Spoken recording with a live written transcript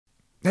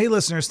Hey,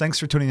 listeners, thanks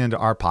for tuning into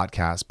our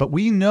podcast. But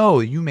we know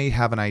you may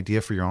have an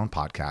idea for your own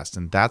podcast,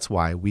 and that's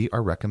why we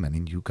are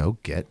recommending you go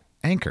get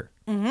Anchor.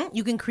 Mm-hmm.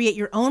 You can create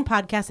your own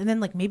podcast and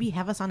then maybe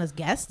have us on as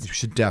guests. You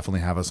should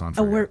definitely have us on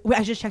for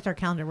I just checked our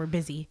calendar. We're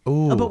busy.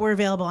 Ooh. But we're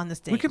available on this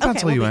day. We can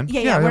pencil you in.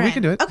 Yeah, we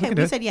can do it. Okay,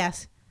 we said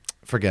yes.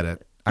 Forget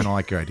it. I don't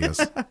like your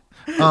ideas.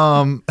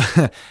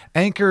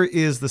 Anchor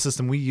is the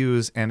system we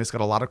use, and it's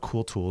got a lot of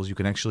cool tools. You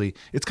can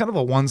it's kind of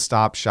a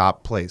one-stop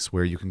shop place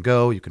where you can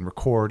go, you can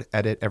record,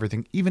 edit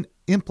everything, even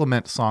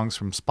implement songs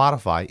from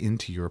Spotify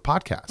into your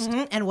podcast.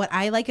 Mm-hmm. And what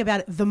I like about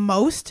it the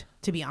most,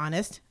 to be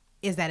honest,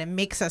 is that it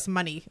makes us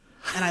money.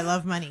 And I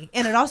love money.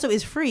 And it also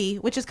is free,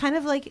 which is kind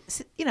of like,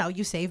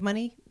 you save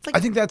money. It's like I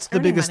think that's the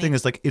biggest money.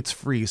 thing is it's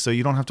free. So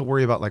you don't have to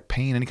worry about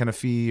paying any kind of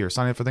fee or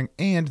signing up for thing.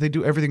 And they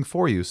do everything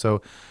for you.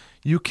 So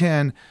you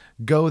can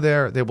go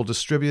there. They will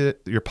distribute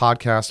your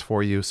podcast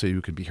for you so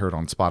you can be heard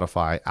on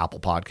Spotify, Apple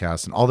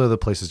Podcasts, and all the other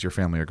places your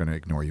family are going to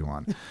ignore you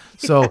on.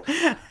 So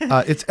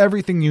it's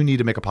everything you need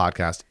to make a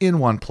podcast in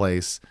one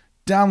place.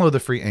 Download the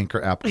free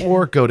Anchor app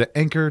or go to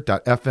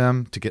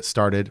anchor.fm to get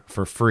started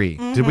for free.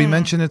 Mm-hmm. Did we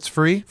mention it's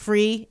free?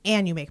 Free,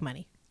 and you make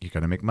money. You're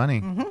going to make money.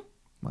 Mm-hmm.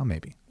 Well,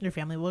 maybe. Your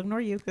family will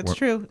ignore you. That's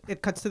true.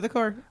 It cuts to the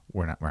core.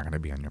 We're not going to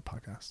be on your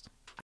podcast.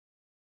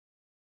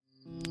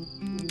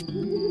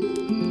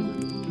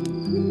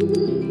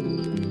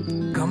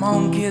 Come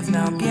on, kids,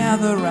 now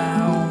gather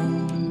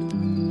round.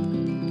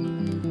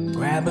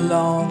 Grab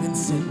along and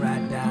sit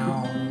right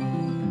down.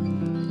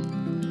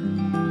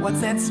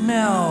 What's that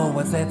smell?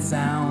 What's that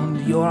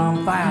sound? You're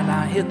on fire,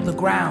 now hit the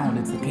ground.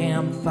 It's the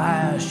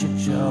Campfire Shit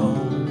Show.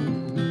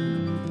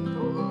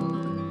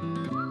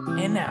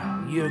 And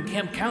now, your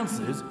camp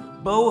counselors,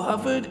 Bo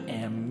Hufford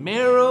and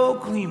Meryl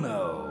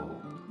Climo.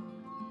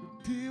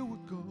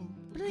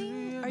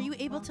 Are you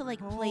able to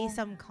play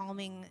some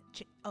calming?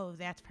 Oh,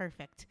 that's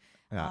perfect.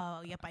 Yeah.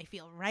 Oh, yep. I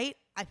feel right.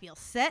 I feel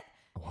set.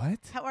 What?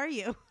 How are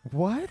you?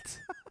 What?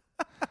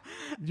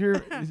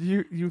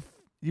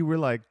 You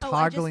were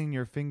toggling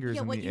your fingers in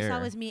the air. What you saw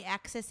was me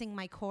accessing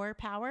my core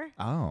power.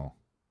 Oh.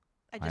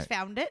 I just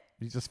found it.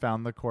 You just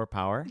found the core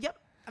power? Yep.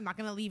 I'm not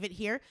going to leave it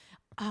here.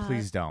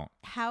 Please don't.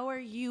 How are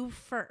you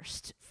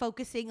first?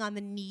 Focusing on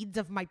the needs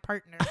of my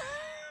partner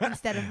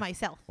instead of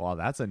myself. Well,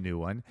 that's a new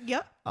one.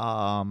 Yep.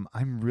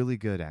 I'm really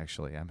good,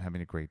 actually. I'm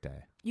having a great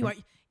day.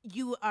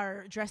 You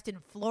are dressed in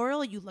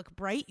floral. You look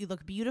bright. You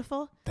look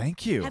beautiful.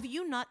 Thank you. Have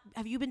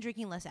you been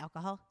drinking less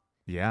alcohol?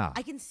 Yeah.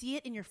 I can see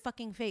it in your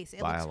fucking face.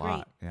 It By looks a great.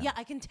 lot, yeah. Yeah,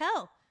 I can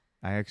tell.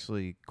 I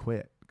actually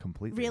quit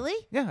completely. Really?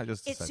 Yeah,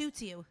 It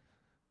suits you.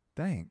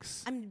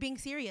 Thanks. I'm being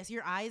serious.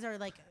 Your eyes are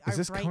Is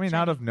this bright, coming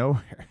shiny. out of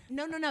nowhere?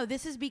 No.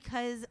 This is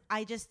because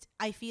I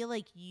feel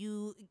like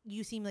you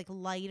seem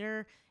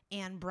lighter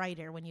and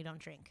brighter when you don't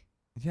drink.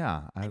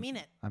 Yeah. I mean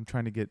it. I'm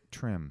trying to get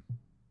trim.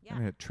 Yeah. I'm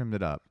going to trim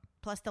it up.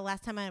 Plus, the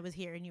last time I was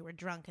here and you were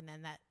drunk, and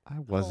then that I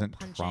wasn't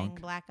whole punching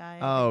drunk. black eye.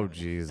 Oh, No,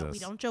 Jesus. we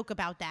don't joke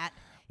about that.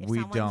 If We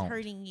someone's don't.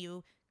 hurting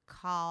you,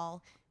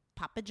 call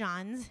Papa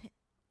John's.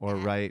 Or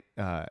write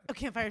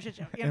Campfire Shit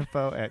Show. Yeah.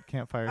 info at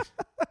campfires.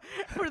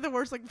 We're the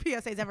worst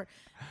PSAs ever.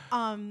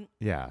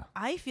 Yeah.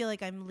 I feel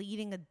like I'm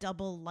leading a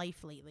double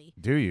life lately,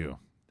 Do you?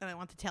 and I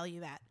want to tell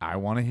you that. I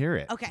want to hear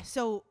it. Okay,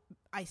 so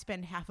I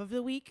spend half of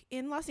the week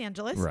in Los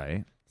Angeles.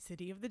 Right.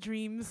 City of the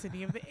Dreams,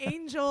 City of the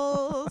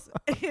Angels,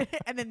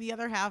 and then the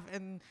other half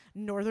in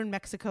northern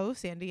Mexico,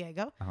 San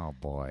Diego. Oh,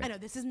 boy. I know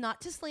this is not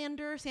to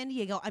slander San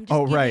Diego. I'm just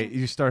giving, Right.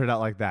 You started out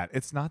like that.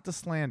 It's not to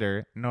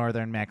slander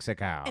Northern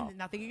Mexico. and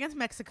nothing against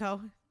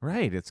Mexico.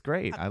 Right. It's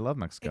great. I love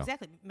Mexico.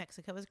 Exactly.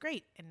 Mexico is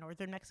great, and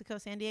northern Mexico,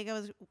 San Diego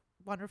is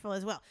wonderful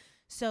as well.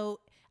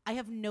 So I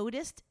have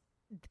noticed.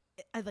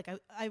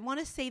 I want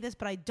to say this,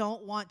 but I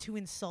don't want to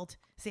insult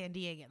San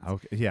Diegans.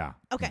 Okay. Yeah.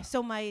 Okay, Yeah.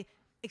 so my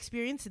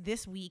experience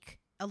this week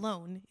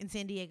alone in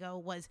San Diego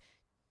was,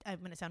 I'm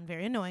going to sound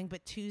very annoying,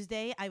 but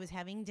Tuesday I was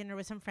having dinner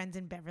with some friends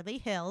in Beverly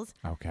Hills,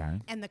 Okay.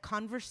 and the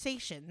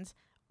conversations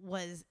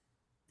was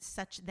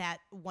such that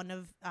one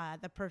of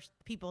the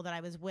people that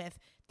I was with,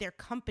 their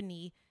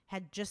company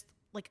had just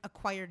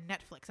acquired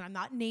Netflix. And I'm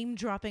not name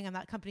dropping, I'm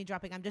not company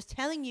dropping, I'm just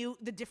telling you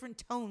the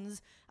different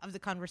tones of the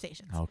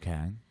conversations.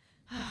 Okay.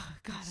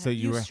 God, So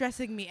you you were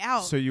stressing me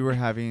out. So you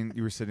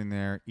were sitting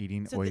there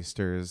eating So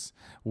oysters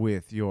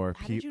with your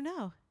How did you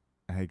know?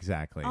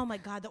 Exactly. Oh my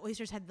God, the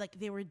oysters had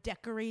they were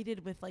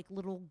decorated with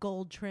little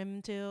gold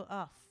trim too.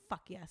 Oh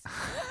fuck yes.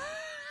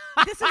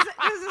 This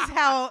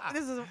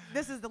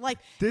is the life.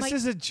 This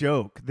is a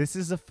joke. This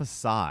is a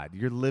facade.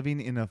 You're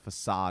living in a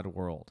facade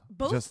world.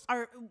 Both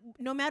are,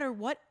 no matter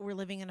what, we're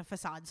living in a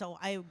facade. So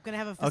I'm gonna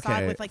have a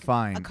facade with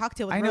fine. a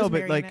cocktail with I know,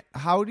 rosemary but in it.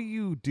 how do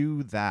you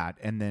do that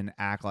and then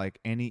act like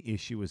any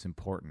issue is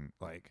important?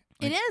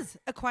 It is.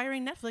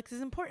 Acquiring Netflix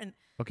is important.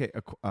 Okay,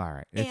 all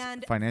right. It's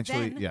And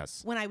financially, then,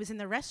 yes. when I was in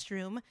the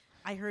restroom,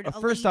 I heard a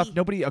First lady off,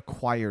 nobody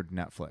acquired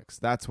Netflix.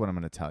 That's what I'm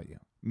going to tell you.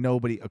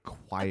 Nobody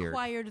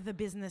acquired. the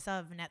business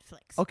of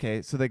Netflix.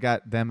 Okay, so they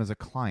got them as a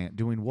client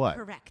doing what?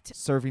 Correct.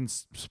 Serving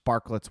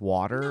Sparklets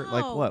water?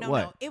 No, What?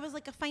 No. It was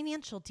a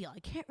financial deal. I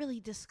can't really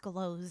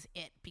disclose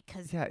it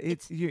because Yeah,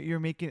 you're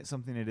making it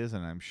something it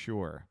isn't, I'm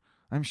sure.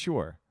 I'm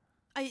sure.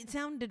 It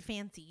sounded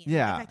fancy.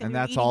 Yeah, the fact that and we were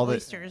that's eating all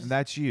oysters.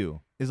 that's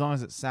you. As long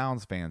as it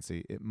sounds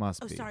fancy, it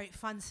must Oh, be. sorry,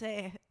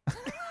 fancy.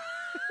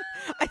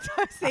 I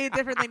say it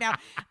differently now.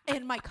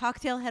 And my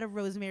cocktail had a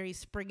rosemary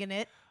sprig in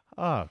it.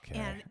 Okay.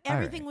 And All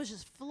everything right. was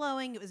just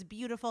flowing. It was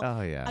beautiful.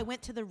 Oh, yeah. I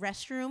went to the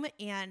restroom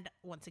and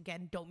once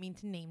again, don't mean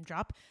to name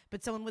drop,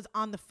 but someone was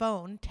on the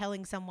phone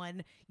telling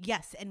someone,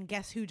 yes, and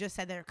guess who just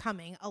said they're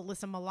coming?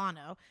 Alyssa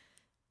Milano.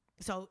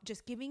 So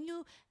just giving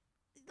you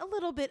a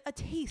little bit, a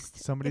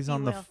taste. Somebody's if you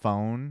on the will.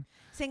 phone.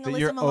 Saying That Alyssa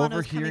you're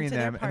Milano's coming overhearing to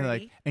their them, party. and they're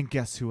like, and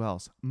guess who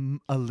else?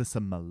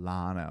 Alyssa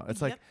Milano.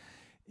 It's like,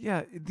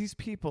 Yep. yeah, these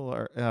people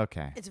are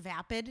okay. It's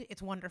vapid.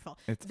 It's wonderful.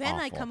 It's then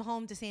I awful. come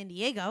home to San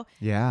Diego.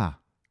 Yeah.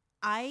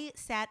 I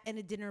sat at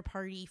a dinner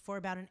party for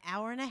about an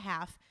hour and a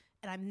half,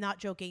 and I'm not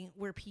joking,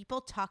 where people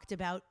talked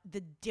about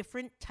the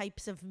different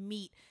types of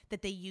meat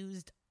that they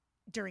used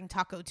during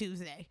Taco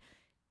Tuesday.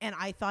 And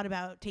I thought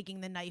about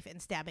taking the knife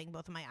and stabbing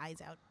both of my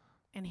eyes out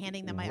and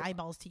handing them my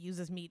eyeballs to use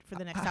as meat for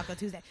the next Taco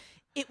Tuesday.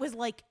 It was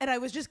like, and I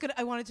was just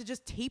I wanted to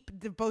just tape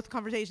both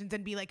conversations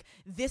and be like,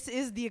 this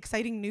is the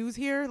exciting news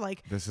here.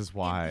 Like, This is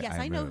why. yes,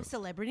 I know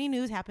celebrity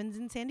news happens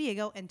in San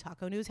Diego and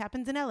taco news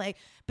happens in LA,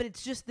 but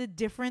it's just the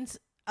difference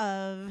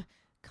of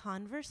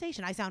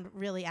conversation. I sound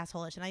really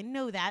assholeish, and I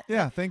know that.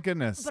 Yeah, thank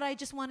goodness. But I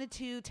just wanted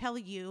to tell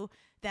you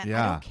that I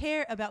Yeah. don't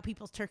care about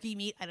people's turkey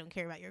meat. I don't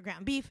care about your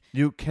ground beef.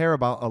 You care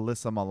about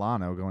Alyssa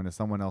Milano going to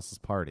someone else's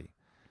party.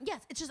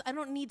 Yes, it's just I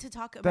don't need to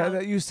talk about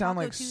That you sound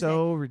Taco like Tuesday.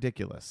 so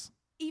ridiculous.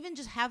 Even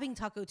just having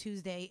Taco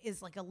Tuesday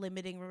is like a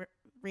limiting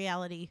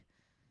reality,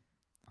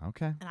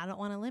 Okay. and I don't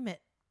want to limit.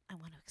 I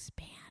want to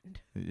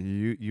expand.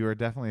 You are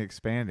definitely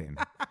expanding.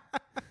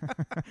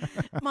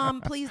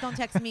 Mom, please don't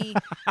text me.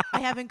 I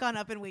haven't gone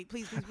up in weight.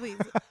 Please, please, please.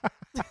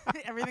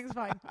 Everything's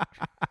fine.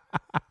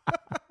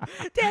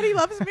 Daddy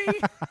loves me.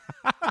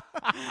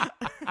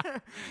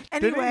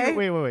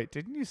 Anyway, Wait.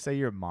 Didn't you say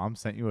your mom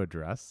sent you a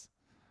dress?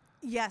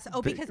 yes.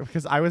 Oh,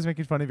 because I was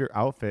making fun of your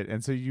outfit,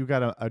 and so you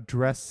got a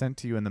dress sent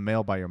to you in the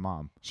mail by your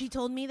mom. she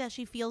told me that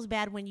she feels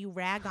bad when you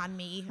rag on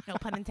me. No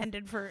pun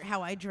intended for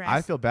how I dress.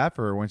 I feel bad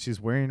for her when she's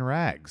wearing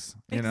rags.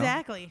 You know?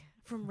 exactly.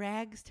 From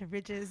rags to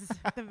riches,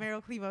 the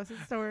Meryl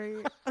Clemosis story.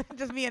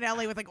 Just me in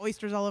LA with like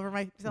oysters all over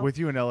myself. With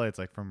you in LA, it's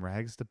like from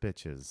rags to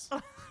bitches.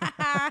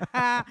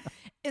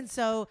 And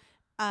so,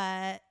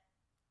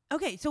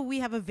 okay, so we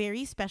have a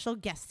very special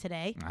guest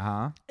today.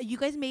 Uh-huh. You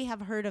guys may have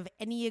heard of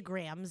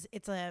Enneagrams.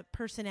 It's a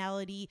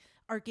personality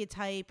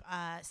archetype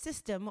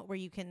system where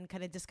you can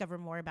kind of discover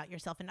more about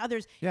yourself and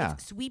others. Yeah.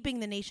 It's sweeping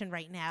the nation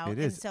right now. It And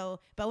is. so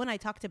Bo and I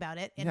talked about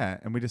it. And Yeah,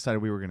 and we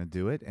decided we were going to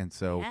do it, and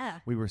so Yeah.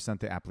 we were sent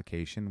the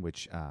application,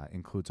 which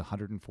includes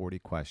 140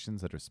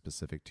 questions that are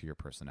specific to your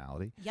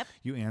personality. Yep.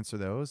 You answer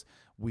those.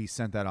 We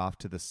sent that off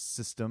to the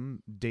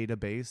system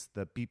database,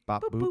 the beep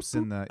bop Boop, boop, boops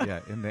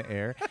in the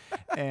air,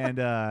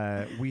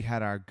 and we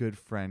had our good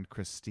friend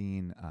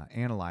Christine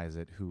analyze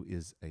it, who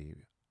is a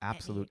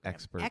absolute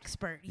Enneagram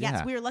expert. Yes,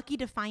 Yeah. we were lucky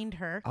to find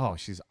her. Oh,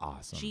 she's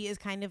awesome. She is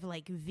kind of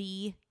like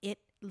the it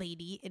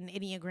lady in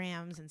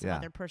Enneagrams and some Yeah.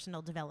 other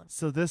personal development.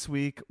 So this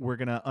week we're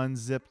gonna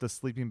unzip the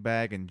sleeping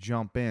bag and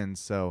jump in.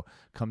 So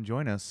come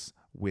join us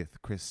with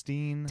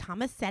Christine.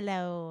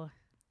 Tomasello.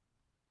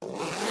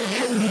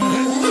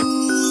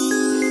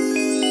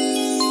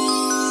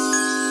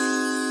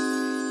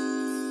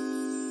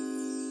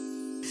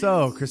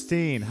 So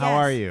Christine, how Yes,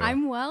 are you?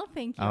 I'm well,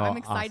 thank you. Oh, I'm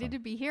excited awesome. to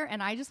be here.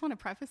 And I just want to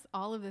preface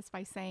all of this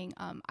by saying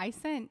I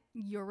sent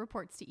your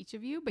reports to each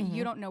of you, but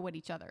you don't know what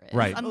each other is.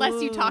 Right.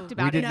 Unless you Ooh. talked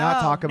about we it. did not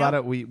No, talk about no.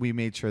 it. We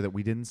made sure that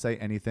we didn't say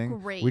anything.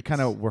 Great. We kind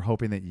of were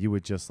hoping that you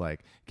would just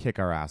like kick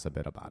our ass a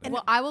bit about it.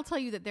 Well, I will tell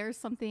you that there's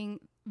something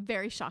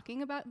very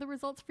shocking about the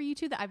results for you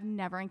two that I've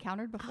never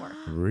encountered before.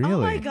 Really?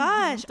 Oh my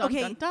gosh. Dun,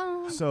 Okay. dun,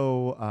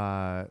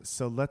 dun.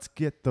 So let's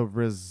get the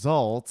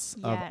results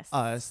Yes. of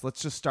us. Let's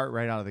just start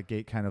right out of the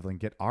gate, kind of, and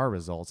get our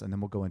results, and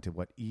then we'll go into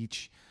what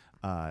each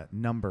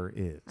number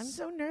is. I'm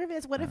so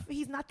nervous. What if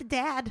he's not the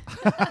dad?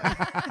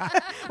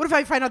 What if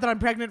I find out that I'm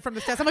pregnant from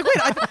this test? I'm like, wait,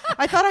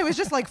 I thought I was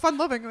just like fun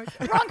loving. Like,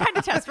 Wrong kind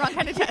of test. Wrong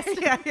kind of test.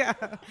 yeah.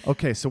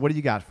 Okay, so what do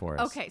you got for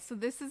us? Okay, so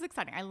this is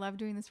exciting. I love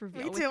doing this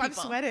reveal. Me with too. I'm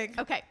people. sweating.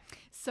 Okay,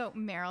 so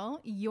Meryl,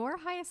 your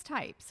highest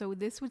type. So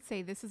this would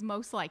say this is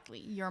most likely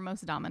your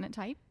most dominant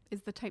type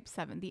is the type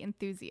 7, the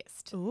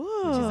enthusiast. Ooh.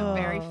 Which is a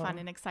very fun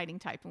and exciting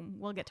type, and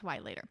we'll get to why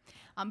later.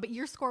 But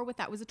your score with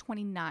that was a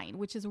 29,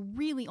 which is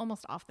really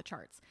almost off the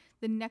charts.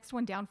 The next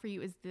one down for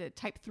you is the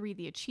type 3,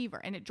 the achiever,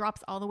 and it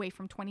drops all the way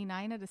from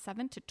 29 at a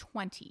 7 to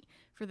 20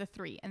 for the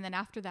 3. And then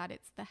after that,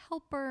 it's the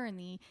helper and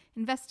the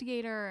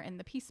investigator and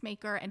the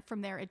peacemaker. And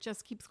from there, it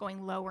just keeps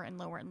going lower and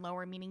lower and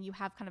lower, meaning you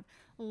have kind of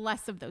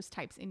less of those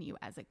types in you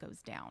as it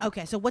goes down.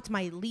 Okay, so what's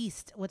my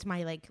least? What's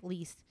my like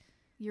least?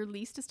 Your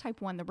least is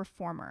type 1, the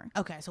reformer.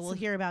 Okay, so we'll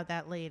hear about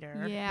that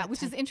later. Yeah, But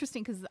which is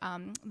interesting because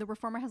the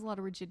reformer has a lot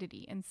of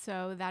rigidity, and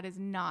so that is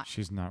not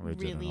She's not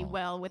rigid at really all.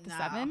 well with the No.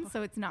 7.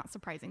 So it's not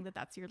surprising that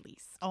that's your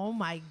least. Oh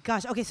my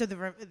gosh. Okay, so I'm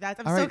All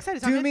so right,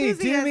 excited. do I'm an me, do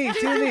enthusiast. me,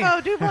 do me. Bo,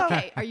 do Bo.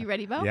 Okay, are you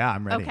ready, Bo? Yeah,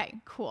 I'm ready. Okay,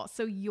 cool.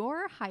 So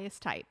your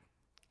highest type,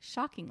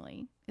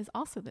 shockingly, is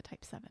also the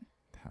type 7.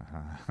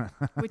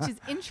 which is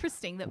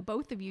interesting that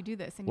both of you do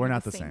this. And We're you're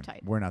not the the same same.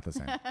 type. We're not the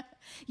same.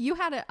 You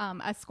had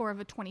a score of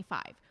a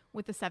 25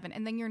 with a 7,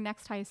 and then your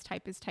next highest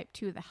type is type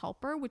 2, the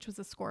helper, which was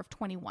a score of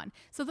 21.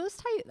 So those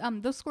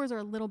scores are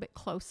a little bit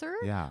closer.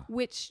 Yeah.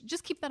 Which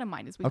just keep that in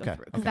mind as we Okay, go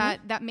through, because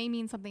that may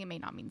mean something, it may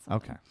not mean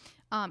something. Okay.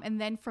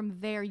 And then from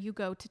there you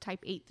go to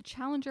type 8, the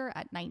challenger,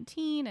 at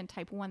 19, and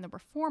type 1, the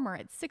reformer,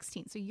 at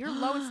 16. So your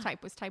lowest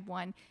type was type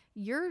 1.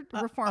 Your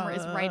reformer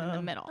is right in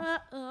the middle.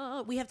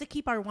 We have to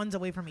keep our ones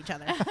away from each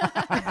other.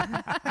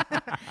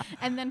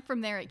 And then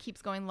from there, it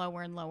keeps going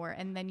lower and lower.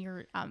 And then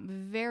your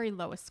very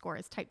lowest score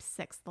is type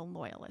 6, the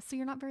loyalist. So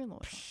you're not very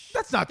loyal.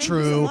 That's not Thank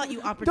you so true. much,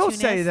 you Don't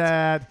say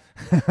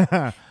opportunist.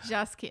 that.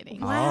 Just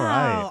kidding. Wow. All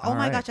right, Oh all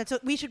my right. gosh. So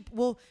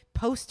we'll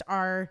post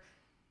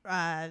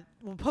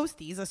we'll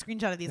post a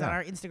screenshot of these on Yeah.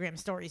 our Instagram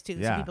stories too, so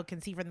Yeah. people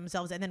can see for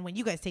themselves. And then when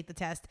you guys take the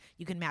test,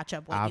 you can match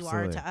up what Absolutely.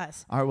 you are to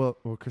us. All right.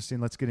 Well, Christine,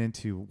 let's get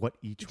into what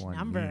each one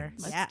number.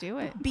 means. Let's Yeah. do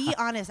it. Be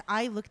honest.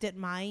 I looked at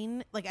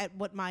mine, like at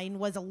what mine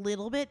was a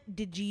little bit.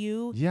 Did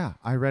you? Yeah,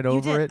 I read You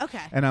over did? it,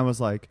 Okay. and I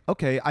was like,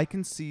 okay, I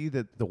can see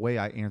that the way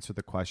I answer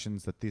the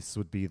questions, that this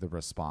would be the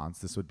response,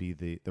 this would be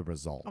the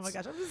results. Oh my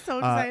gosh, I'm so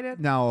excited.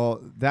 Now,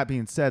 that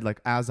being said, like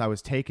as I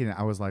was taking it,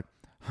 I was like,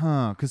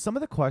 because some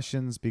of the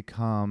questions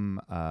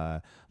become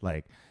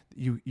like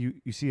you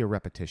see a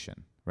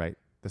repetition, right?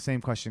 The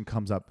same question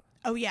comes up.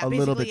 Oh yeah, a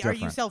little bit basically, are you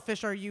different.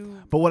 selfish? Are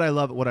you? But what I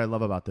love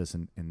about this,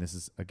 and this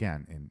is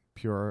again in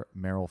pure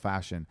Meryl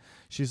fashion,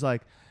 she's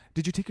like,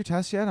 did you take your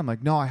test yet? I'm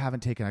like, no, I haven't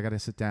taken. I got to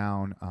sit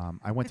down.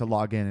 I went to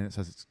log in, and it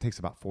says it takes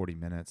about 40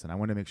 minutes, and I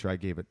wanted to make sure I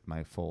gave it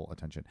my full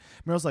attention.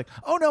 Meryl's like,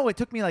 oh no, it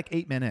took me like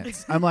 8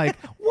 minutes. I'm like,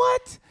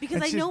 what? Because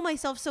And I she's- know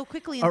myself so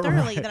quickly Oh, and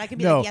thoroughly right. that I can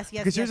be no, like, yes,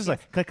 yes, because you're yes, just yes.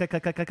 like, click, click,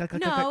 click, click, click, click,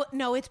 click, No, click.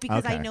 no, it's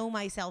because I Okay. know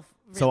myself.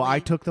 Really. So I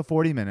took the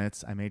 40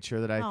 minutes. I made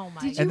sure that I. Oh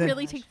my Did gosh. you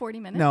really take 40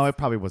 minutes? No, it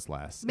probably was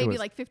less. It Maybe was-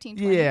 like 15,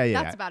 20. Yeah,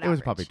 yeah. That's about It was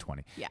average. probably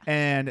 20. Yeah.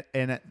 And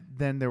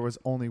then there was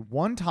only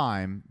one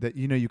time that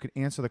you could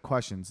answer the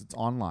questions. It's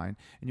online,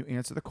 and you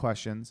answer the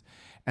questions.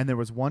 And there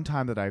was one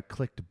time that I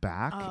clicked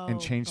back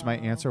and changed my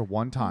answer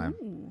one time,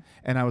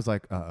 and I was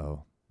like,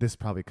 uh-oh. This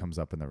probably comes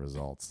up in the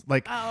results.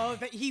 Like, Oh,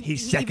 but he He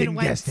even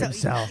went second-guessed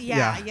himself.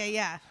 Yeah, Yeah.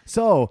 yeah.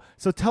 so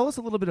tell us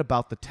a little bit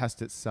about the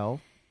test itself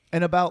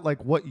and about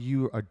like what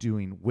you are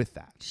doing with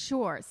that.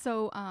 Sure.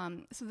 So,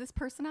 so this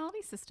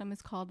personality system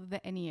is called the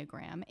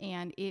Enneagram,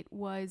 and it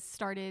was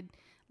started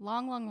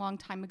long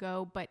time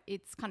ago, but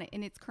it's kind of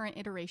in its current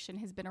iteration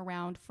has been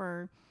around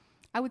for,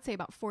 I would say,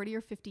 about 40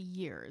 or 50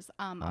 years.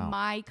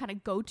 My kind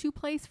of go-to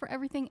place for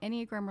everything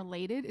Enneagram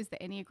related is the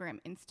Enneagram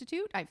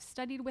Institute. I've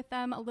studied with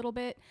them a little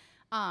bit.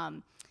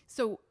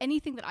 So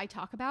anything that I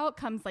talk about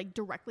comes like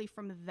directly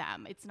from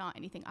them. It's not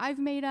anything I've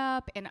made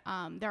up. And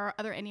there are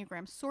other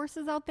Enneagram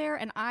sources out there.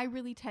 And I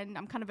really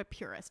I'm kind of a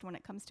purist when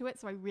it comes to it.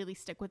 So I really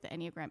stick with the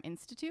Enneagram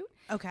Institute.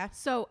 Okay.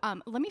 So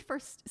let me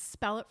first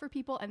spell it for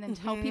people and then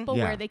tell people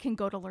Yeah. where they can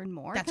go to learn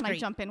more. That's Can I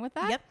great. jump in with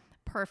that? Yep.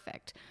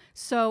 Perfect.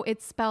 So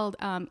it's spelled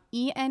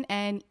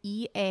ENNEAGRAM.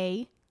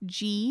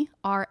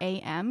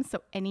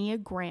 So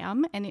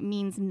Enneagram, and it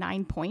means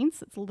 9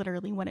 points. It's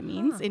literally what it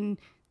means in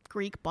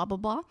Greek, blah, blah,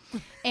 blah.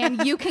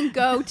 And you can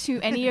go to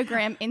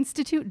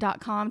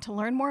EnneagramInstitute.com to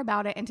learn more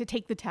about it and to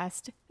take the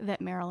test that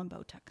Meryl and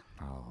Bo took.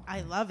 I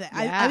love it.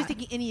 Yeah. I was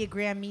thinking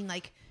Enneagram mean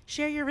like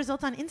share your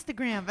results on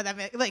Instagram, but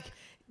that like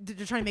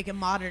they're trying to make it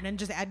modern and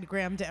just add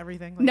gram to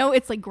everything. Like, No,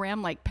 it's like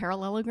gram, like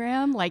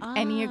parallelogram, like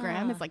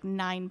Enneagram is like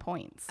 9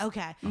 points.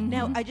 Okay.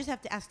 Now I just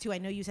have to ask too. I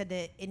know you said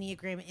the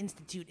Enneagram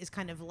Institute is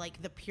kind of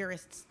like the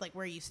purists, like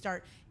where you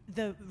start.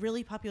 The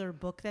really popular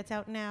book that's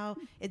out now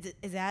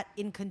is that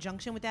in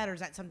conjunction with that, or is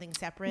that something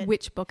separate?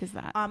 Which book is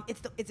that?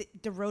 Is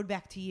it The Road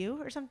Back to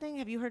You or something?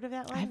 Have you heard of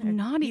that one? I've Or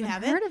not you even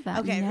haven't? heard of that,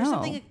 Okay, or no.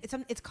 something.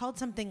 It's called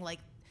something like,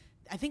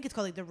 I think it's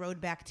called like The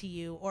Road Back to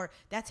You, or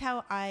that's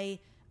how I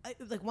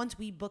like once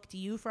we booked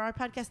you for our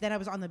podcast. Then I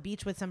was on the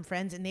beach with some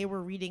friends and they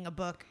were reading a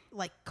book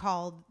like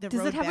called The Does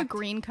Road it have a Back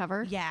green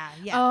cover? Yeah.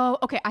 Oh,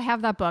 okay. I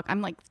have that book.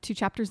 I'm like 2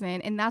 chapters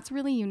in, and that's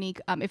really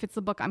unique. If it's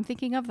the book I'm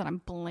thinking of, that I'm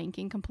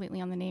blanking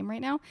completely on the name right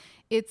now.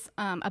 It's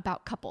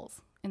about couples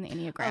in the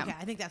Enneagram. Okay,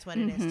 I think that's what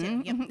it is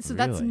too. Yep. So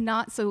that's Really?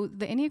 not so.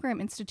 The Enneagram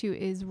Institute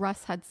is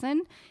Russ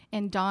Hudson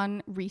and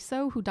Don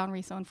Riso, who Don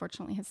Riso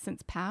unfortunately has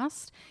since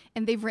passed,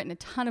 and they've written a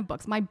ton of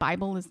books. My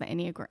Bible is the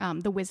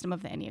Enneagram, the Wisdom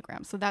of the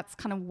Enneagram. So that's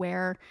kind of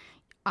where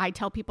I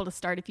tell people to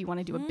start if you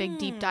want to do a big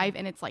deep dive,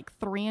 and it's like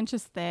 3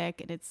 inches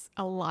thick and it's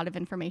a lot of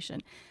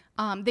information.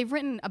 They've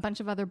written a bunch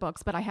of other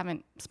books, but I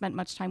haven't spent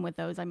much time with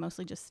those. I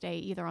mostly just stay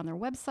either on their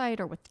website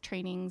or with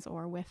trainings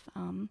or with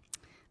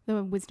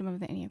the Wisdom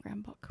of the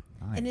Enneagram book.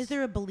 And is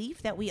there a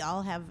belief that we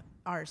all have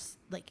our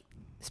like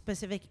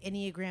specific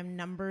Enneagram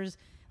numbers?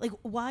 Like,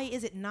 why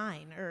is it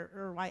 9,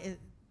 or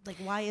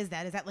why is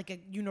that? Is that like a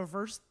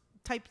universe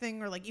type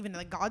thing, or like even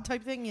like God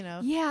type thing, you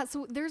know? Yeah,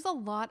 so there's a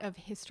lot of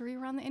history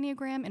around the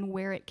Enneagram and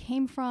where it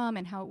came from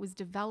and how it was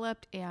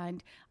developed.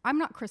 And I'm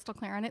not crystal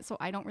clear on it, so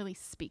I don't really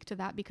speak to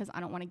that because I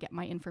don't want to get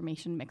my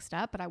information mixed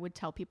up. But I would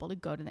tell people to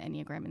go to the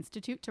Enneagram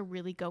Institute to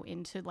really go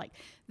into like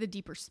the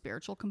deeper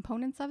spiritual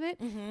components of it.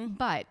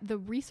 But the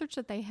research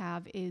that they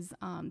have is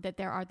that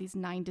there are these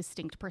 9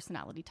 distinct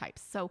personality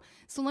types. So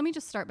let me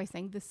just start by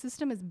saying the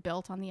system is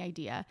built on the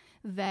idea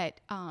that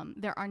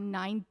there are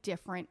 9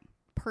 different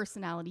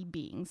personality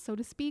beings, so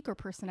to speak, or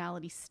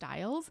personality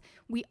styles.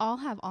 We all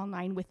have all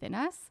 9 within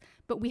us,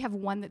 but we have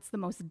one that's the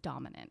most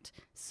dominant.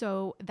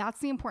 So that's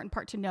the important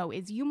part to know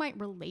is you might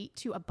relate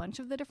to a bunch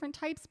of the different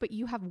types, but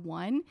you have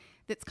one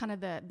that's kind of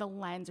the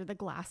lens or the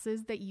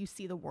glasses that you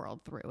see the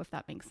world through, if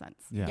that makes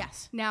sense. Yeah.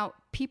 Yes. Now,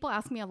 people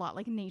ask me a lot,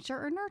 like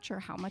nature or nurture,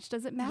 how much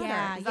does it matter?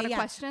 Is that a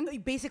question?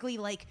 Basically,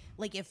 like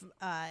if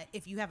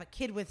you have a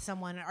kid with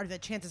someone, are the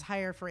chances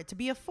higher for it to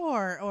be a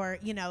 4? Or,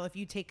 you know, if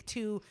you take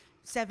 2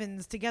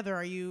 7s together,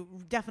 are you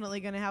definitely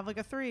going to have like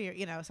a 3, or,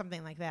 you know,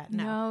 something like that?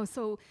 No.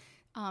 So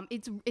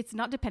it's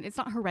not dependent. It's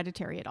not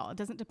hereditary at all. It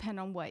doesn't depend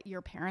on what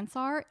your parents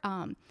are.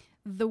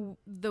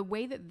 The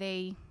way that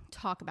they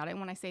talk about it, and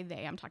when I say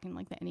they, I'm talking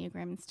like the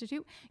Enneagram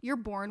Institute, you're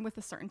born with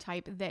a certain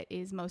type that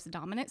is most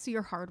dominant, so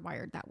you're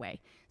hardwired that way.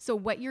 So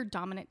what your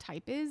dominant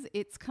type is,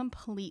 it's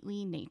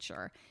completely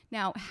nature.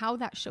 Now, how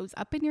that shows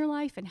up in your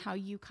life and how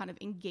you kind of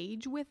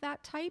engage with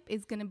that type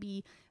is going to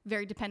be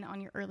very dependent on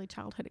your early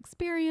childhood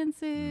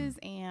experiences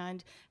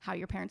and how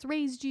your parents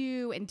raised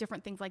you and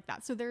different things like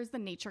that. So there's the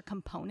nature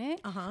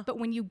component, but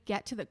when you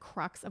get to the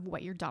crux of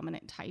what your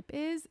dominant type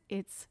is,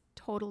 it's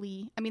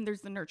totally, I mean,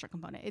 there's the nurture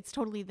component. It's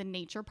totally the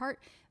nature part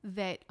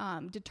that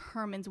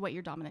determines what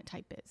your dominant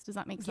type is. Does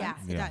that make sense?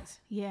 Yeah, it does.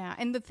 Yeah.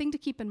 And the thing to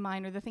keep in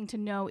mind, or the thing to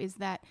know, is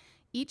that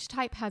each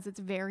type has its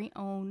very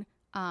own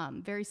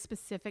very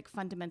specific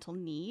fundamental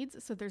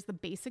needs. So there's the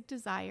basic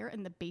desire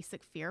and the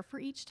basic fear for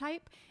each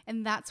type.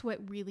 And that's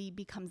what really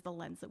becomes the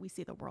lens that we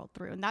see the world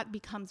through. And that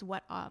becomes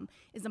what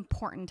is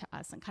important to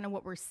us and kind of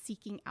what we're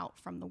seeking out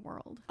from the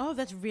world. Oh,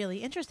 that's really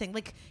interesting.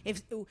 Like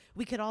if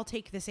we could all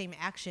take the same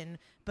action,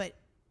 but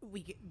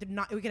we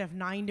could have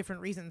 9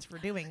 different reasons for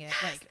doing it.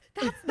 Like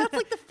that's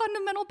like the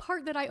fundamental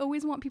part that I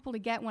always want people to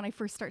get when I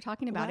first start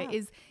talking about Wow. it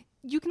is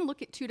you can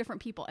look at 2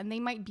 different people and they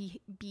might be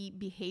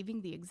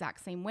behaving the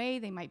exact same way.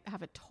 They might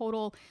have a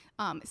total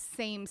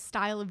same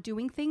style of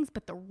doing things,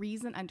 but the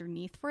reason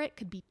underneath for it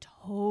could be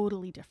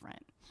totally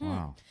different.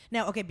 Wow.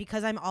 Now, okay,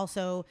 because I'm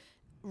also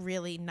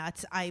really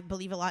nuts, I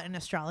believe a lot in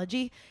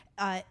astrology.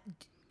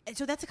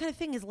 So that's the kind of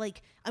thing is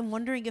like, I'm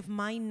wondering if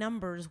my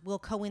numbers will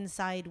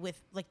coincide with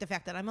like the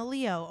fact that I'm a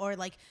Leo, or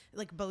like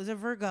Bo's a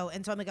Virgo.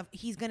 And so I'm like,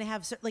 he's going to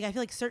have, like, I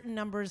feel like certain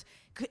numbers.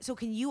 So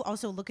can you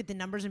also look at the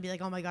numbers and be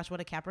like, oh my gosh, what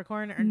a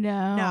Capricorn? Or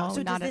No,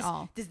 So not at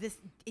all. Does this,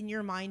 in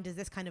your mind, does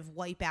this kind of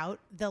wipe out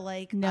the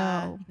like?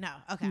 No. No.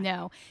 Okay.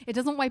 No, it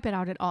doesn't wipe it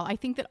out at all. I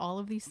think that all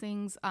of these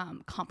things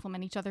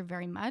complement each other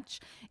very much.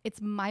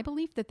 It's my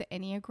belief that the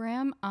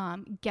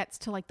Enneagram gets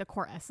to like the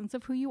core essence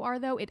of who you are,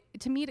 though.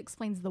 To me, it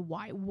explains the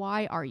why.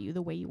 Why are you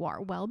the way you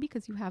are? Well,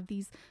 because you have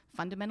these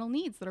fundamental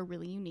needs that are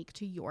really unique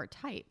to your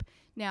type.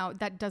 Now,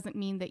 that doesn't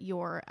mean that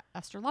your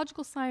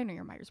astrological sign or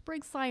your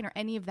Myers-Briggs sign or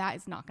any of that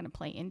is not going to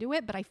play into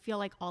it, but I feel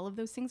like all of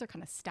those things are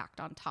kind of stacked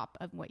on top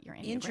of what your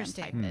Enneagram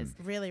type is.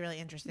 Really, really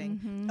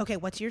interesting. Okay,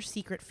 what's your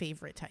secret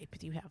favorite type?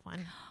 Do you have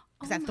one?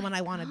 Because that's the one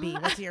I want to be.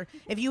 What's your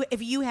if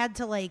you had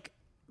to like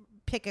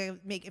pick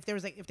if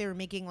they were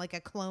making like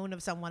a clone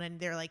of someone and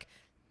they're like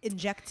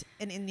inject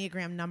an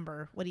Enneagram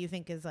number, what do you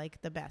think is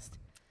like the best?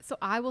 So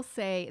I will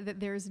say that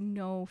there's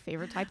no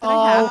favorite type that Oh,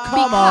 I have.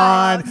 come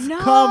on. No.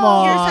 Come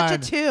on. You're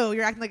such a 2.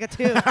 You're acting like a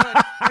 2.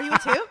 Are you a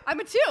 2? I'm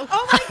a 2.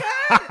 Oh my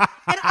god!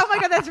 And oh my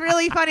god, that's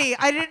really funny.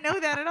 I didn't know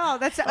that at all.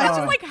 That's That's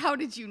just like, how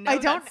did you know? I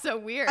don't- That's so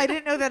weird. I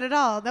didn't know that at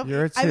all. No,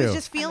 You're a I was 2.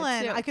 just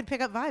feeling 2. I could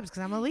pick up vibes because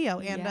I'm a Leo,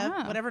 and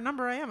Yeah. whatever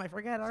number I am, I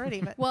forget already.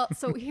 But Well,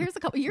 so here's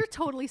a couple. You're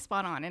totally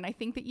spot on, and I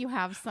think that you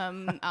have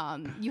some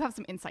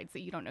insights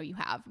that you don't know you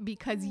have,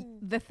 because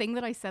the thing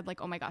that I said,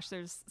 like, oh my gosh,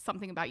 there's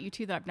something about you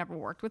two that I've never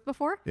worked with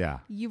before. Yeah.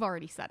 You've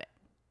already said it.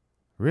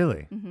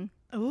 Really?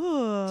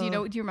 ooh,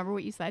 Do you remember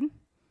what you said?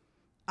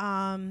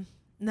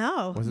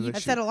 No, Was it that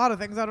I've she- said a lot of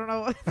things. I don't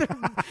know.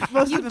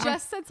 Most You of them.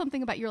 just said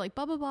something about you're like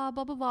blah blah blah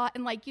blah blah blah,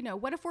 and like, you know,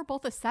 what if we're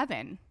both a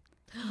 7?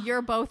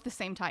 You're both the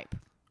same type.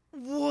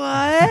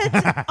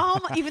 What? Oh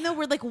my, even though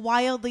we're like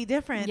wildly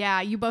different.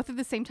 Yeah, you both are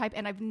the same type,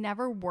 and I've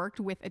never worked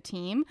with a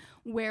team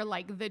where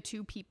like the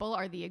 2 people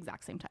are the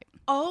exact same type.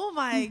 Oh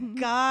my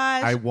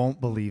gosh. I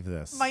won't believe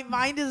this. My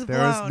mind is There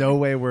blown. is no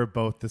way we're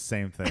both the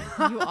same thing.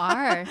 You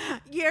are.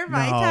 You're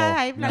my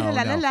type. La, no,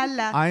 la, la, no. la,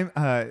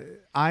 la.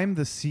 I'm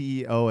the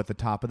CEO at the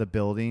top of the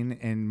building,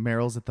 and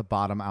Meryl's at the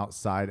bottom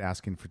outside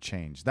asking for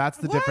change. That's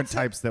the different What?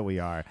 types that we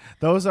are.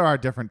 Those are our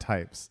different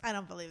types. I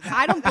don't believe that.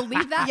 I don't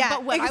believe that. Yeah,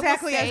 but what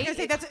exactly. I I will was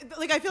say, gonna say that's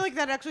like I feel like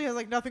that actually has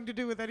like nothing to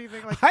do with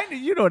anything. Like,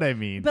 You know what I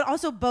mean. but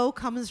also Bo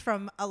comes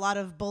from a lot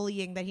of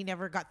bullying that he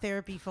never got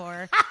therapy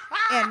for,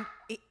 and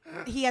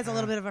he has a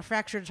little bit of a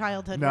fractured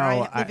childhood No, where I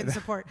live I- in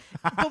support,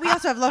 but we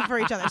also have love for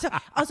each other. So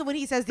also when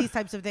he says these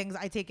types of things,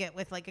 I take it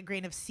with like a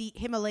grain of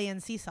Himalayan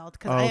sea salt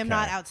because I am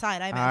not Okay.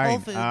 outside. I'm at Whole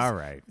Foods, all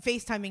right.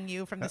 FaceTiming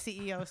you from the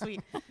CEO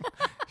suite.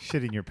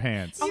 Shitting your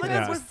pants. Oh my You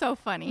God, guys were so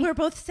funny. We're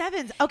both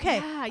 7s. Okay,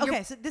 Yeah, you're-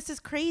 okay. So this is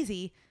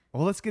crazy.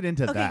 Well, let's get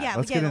into Okay, that. yeah,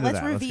 let's yeah, get into let's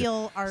that. get-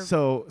 reveal our-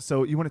 So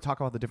you want to talk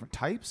about the different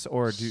types,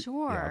 or do?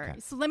 Sure. Yeah, okay.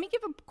 So let me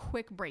give a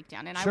quick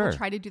breakdown, and I Sure. will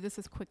try to do this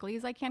as quickly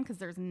as I can because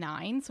there's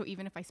 9. So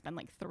even if I spend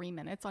like 3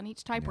 minutes on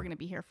each type, we're going to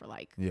be here for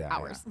like Yeah,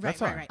 hours. yeah. Right,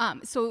 That's right, fine.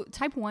 right. So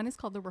type 1 is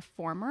called the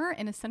reformer,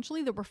 and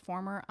essentially the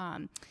reformer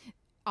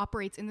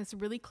operates in this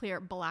really clear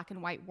black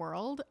and white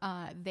world.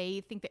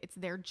 They think that it's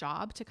their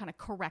job to kind of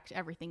correct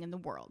everything in the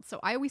world. So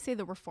I always say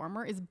the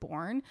reformer is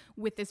born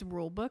with this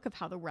rule book of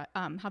how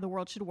the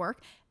world should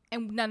work.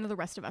 And none of the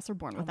rest of us are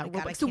born with my that God,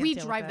 rule I book. So can't we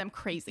deal with drive that. them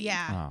crazy.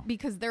 Yeah. Wow.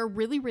 Because they're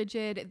really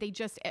rigid.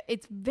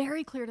 It's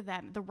very clear to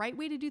them the right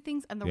way to do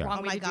things and the Yeah. wrong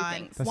Oh way my to God. do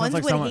things. That Ones sounds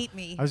like would someone, hate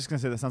me. I was just gonna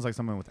say that sounds like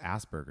someone with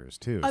Asperger's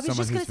too. I was Someone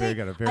just gonna who's say,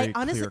 got a very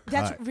honestly, clear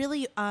that's cut.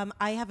 really.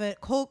 I have a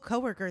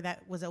coworker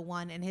that was a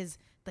 1, and his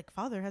like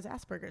father has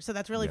Asperger's. So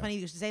that's really Yeah. funny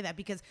you should say that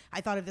because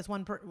I thought of this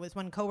one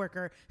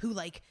coworker who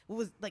like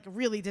was like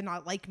really did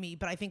not like me,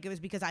 but I think it was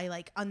because I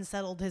like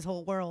unsettled his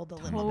whole world a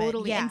little bit.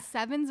 Totally. Yeah. And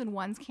 7s and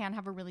 1s can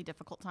have a really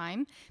difficult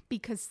time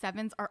because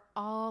 7s are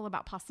all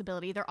about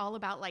possibility. They're all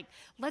about like,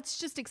 let's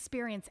just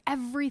experience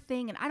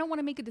everything. And I don't want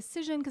to make a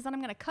decision because then I'm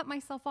going to cut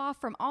myself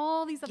off from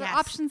all these other Yes.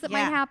 options that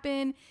Yeah. might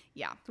happen.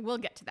 Yeah, we'll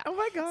get to that. Oh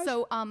my gosh.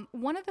 So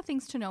one of the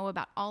things to know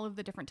about all of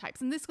the different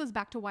types, and this goes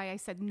back to why I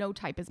said no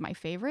type is my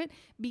favorite,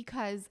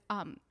 because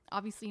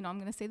obviously, I'm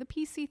going to say the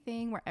PC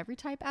thing where every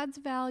type adds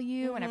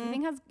value and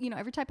everything has,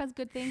 every type has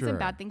good things Sure, and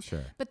bad things.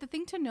 sure. But the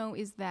thing to know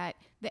is that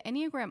the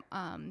Enneagram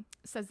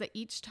says that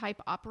each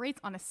type operates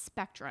on a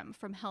spectrum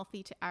from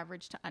healthy to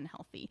average to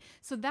unhealthy.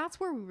 So that's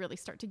where we really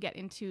start to get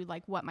into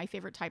like what my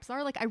favorite types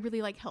are. Like I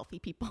really like healthy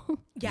people.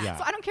 Yeah.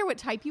 So I don't care what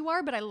type you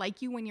are, but I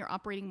like you when you're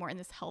operating more in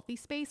this healthy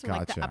space or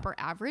like the Gotcha. upper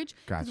average.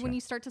 Because when Gotcha.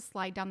 you start to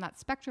slide down that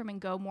spectrum and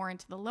go more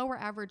into the lower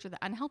average or the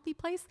unhealthy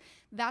place,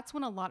 that's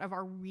when a lot of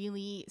our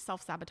really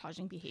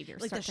self-sabotaging behaviors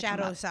like start the to come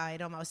shadow up.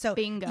 side almost. So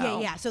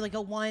Bingo. Yeah. So like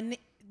a 1,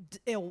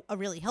 a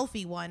really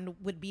healthy 1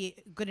 would be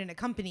good in a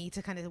company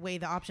to kind of weigh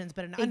the options,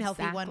 but an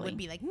unhealthy 1 Exactly. would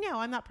be like, no,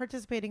 I'm not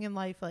participating in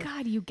life. Like,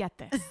 God, you get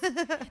this.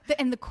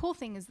 And the cool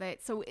thing is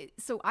that so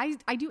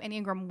I do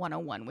Enneagram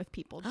 101 with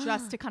people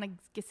just to kind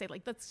of say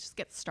like let's just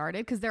get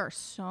started because there are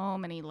so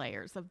many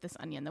layers of this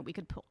onion that we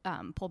could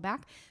pull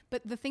back.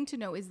 But the thing to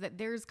know is that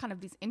there's kind of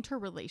these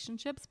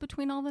interrelationships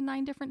between all the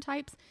 9 different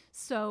types.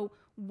 So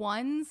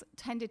 1s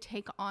tend to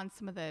take on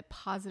some of the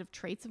positive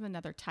traits of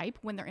another type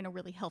when they're in a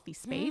really healthy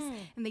space,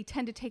 and they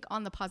tend to take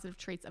on the positive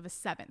traits of a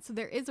 7. So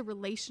there is a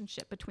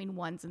relationship between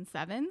 1s and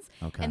 7s,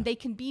 Okay. and they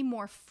can be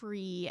more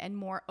free and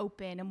more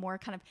open and more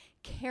kind of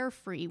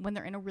carefree when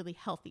they're in a really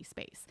healthy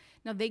space.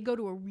 Now they go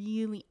to a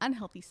really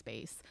unhealthy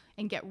space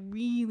and get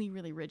really,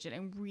 really rigid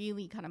and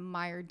really kind of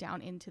mired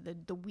down into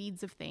the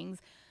weeds of things.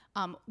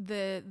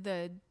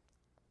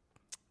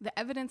 The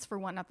evidence for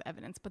one, not the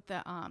evidence, but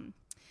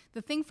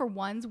the thing for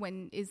 1s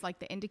when is like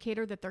the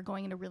indicator that they're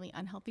going in a really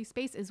unhealthy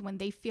space is when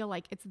they feel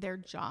like it's their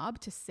job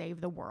to save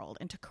the world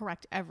and to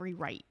correct every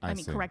I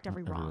see. correct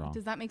every Every wrong. wrong.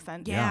 Does that make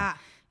sense? yeah.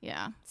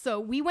 Yeah. So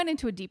we went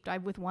into a deep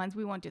dive with 1s.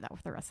 We won't do that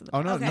with the rest of the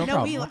Oh, no, Okay. no No,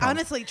 problem, we no problem.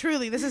 honestly,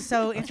 truly, this is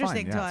so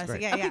interesting fine. to Yeah, it's us.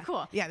 great. Yeah, Okay, yeah.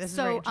 cool. Yeah, this is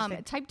very so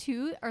interesting. type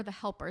 2 are the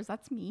helpers.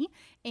 That's me.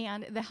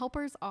 And the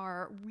helpers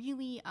are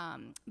really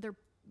they're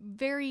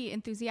very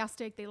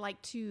enthusiastic. They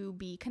like to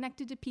be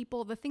connected to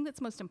people. The thing that's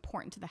most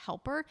important to the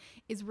helper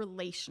is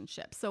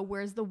relationships. So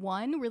whereas the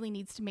 1 really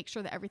needs to make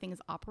sure that everything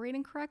is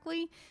operating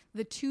correctly,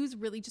 the 2s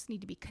really just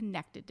need to be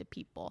connected to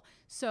people.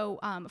 So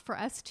for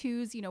us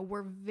 2s,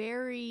 we're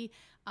very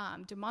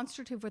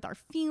demonstrative with our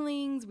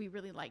feelings. We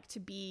really like to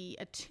be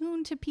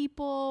attuned to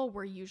people.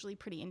 We're usually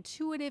pretty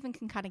intuitive and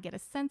can kind of get a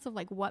sense of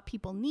like what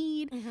people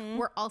need.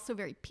 We're also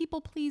very people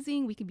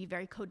pleasing. We can be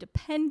very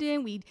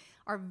codependent. We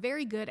are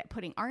very good at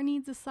putting our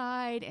needs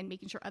aside and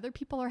making sure other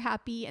people are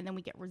happy. And then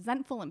we get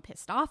resentful and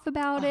pissed off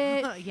about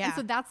it. Yeah. And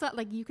so that's not,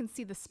 like you can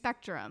see the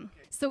spectrum.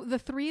 So the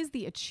 3 is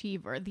the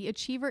achiever. The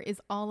achiever is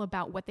all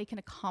about what they can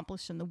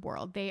accomplish in the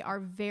world. They are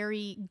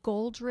very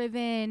goal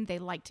driven. They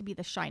like to be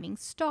the shining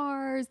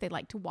stars. They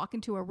like to walk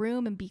into a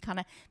room and be kind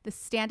of the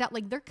standout,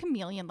 like they're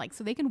chameleon like,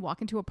 so they can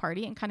walk into a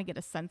party and kind of get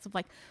a sense of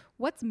like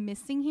what's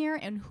missing here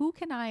and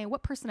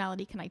what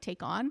personality can I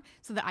take on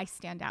so that I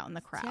stand out in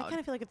the crowd. See, I kind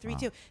of feel like a 3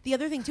 too. The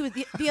other thing too is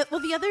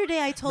the other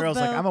day I told Meryl's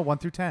Bo, like, I'm a 1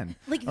 through 10,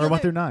 like or 1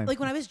 through 9. Like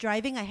when I was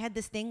driving, I had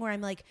this thing where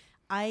I'm like,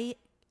 I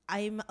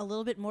I'm a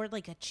little bit more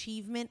like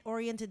achievement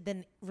oriented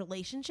than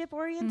relationship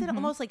oriented.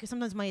 Almost like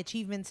sometimes my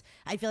achievements,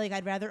 I feel like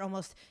I'd rather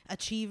almost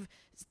achieve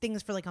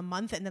things for like a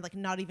month and then like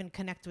not even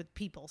connect with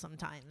people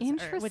sometimes.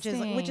 Which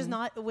is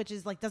not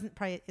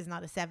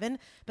a 7.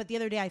 But the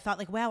other day I thought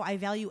like, wow, I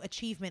value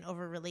achievement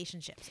over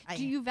relationships.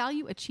 Do you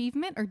value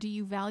achievement, or do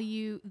you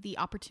value the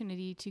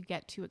opportunity to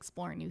get to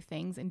explore new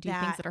things and do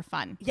things that are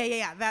fun?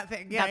 Yeah. That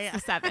thing. Yeah,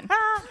 That's the 7.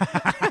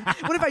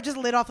 What if I just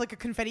lit off like a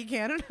confetti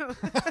cannon?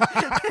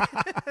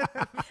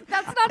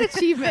 That's not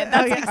achievement.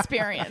 That's an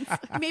experience.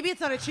 Maybe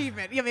it's not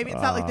achievement. Yeah, maybe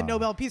it's not like the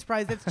Nobel Peace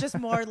Prize. It's just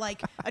more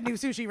like a new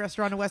sushi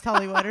restaurant in West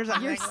Hollywood or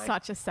something. You're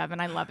such a 7.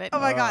 I love it. Oh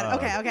my God.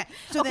 Okay.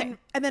 So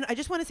then I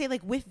just want to say,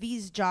 like, with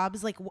these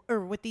jobs, like,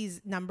 or with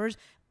these numbers,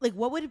 like,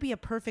 what would be a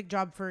perfect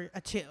job for a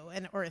 2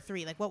 or a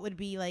 3? Like, what would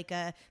be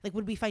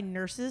would we find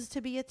nurses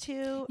to be a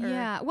 2? Or?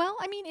 Yeah. Well,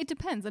 I mean, it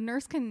depends. A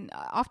nurse can,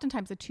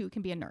 oftentimes a 2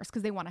 can be a nurse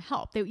because they want to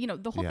help. They,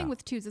 the whole thing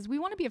with 2s is we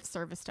want to be of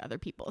service to other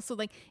people. So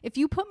like, if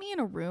you put me in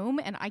a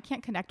room and I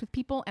can't connect with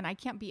people and I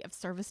can't be of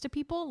service to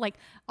people, like,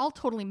 I'll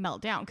totally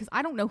melt down because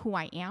I don't know who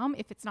I am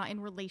if it's not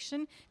in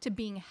relation to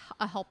being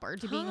a helper,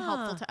 to being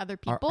helpful to other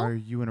people. Are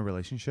you in a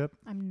relationship?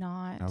 I'm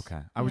not.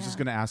 Okay. I was just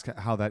going to ask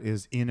how that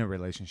is in a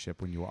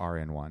relationship when you are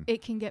in one.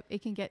 It can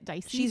get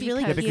dicey. She's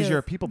really Yeah, cute. because you're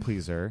a people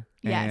pleaser,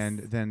 Yes. and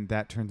then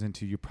that turns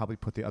into you probably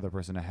put the other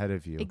person ahead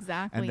of you.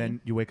 Exactly. And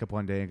then you wake up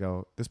one day and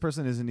go, this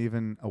person isn't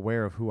even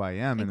aware of who I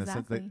am, and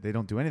Exactly. they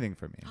don't do anything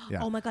for me.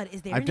 Yeah. Oh my God.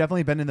 Is there I've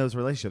definitely been in those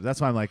relationships. That's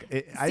why I'm like,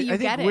 I you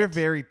think get we're it.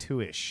 very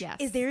 2-ish. Yes.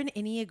 is there an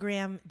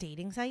Enneagram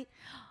dating site?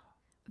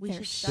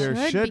 There start.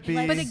 There should be.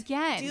 But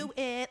again, Do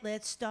it.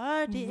 Let's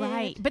start it.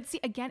 right. But see,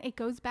 again, it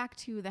goes back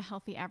to the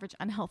healthy, average,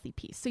 unhealthy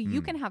piece. So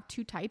you can have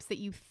 2 types that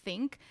you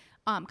think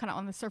kind of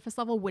on the surface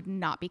level would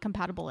not be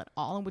compatible at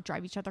all and would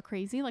drive each other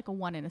crazy, like a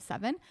 1 and a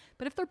 7.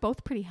 But if they're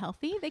both pretty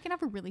healthy, they can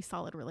have a really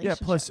solid Yeah.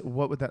 relationship. Plus,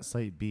 what would that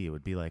site be? It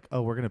would be like,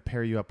 oh, we're going to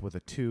pair you up with a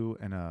 2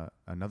 and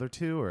another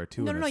 2, or a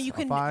 2 No, and no, a you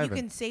can 5. you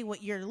can say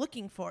what you're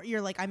looking for.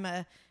 You're like, I'm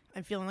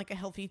feeling like a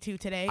healthy 2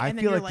 today. I and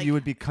then feel you're like you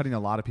would be cutting a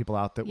lot of people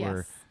out that were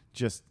Yes.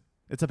 just.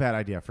 It's a bad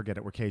idea. Forget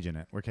it. We're caging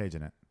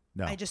it.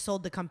 No. I just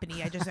sold the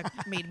company. I just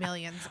made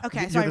millions.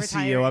 Okay, so You're I'm the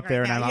CEO up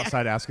there, and I'm yeah.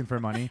 outside asking for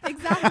money.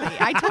 Exactly.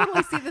 I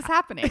totally see this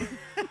happening.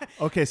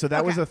 Okay, so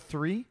that was a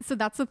 3. So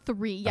that's a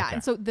 3. Yeah. Okay.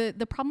 And so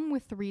the problem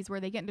with 3s where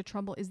they get into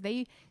trouble is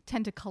they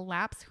tend to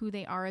collapse who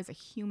they are as a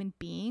human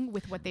being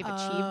with what they've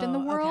achieved in the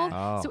okay. world.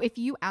 Oh. So if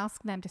you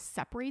ask them to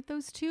separate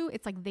those 2,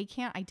 it's like they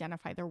can't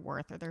identify their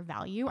worth or their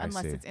value I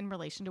unless see. it's in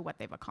relation to what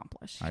they've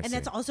accomplished. And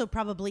that's also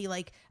probably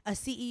like a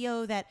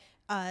CEO that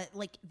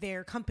like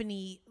their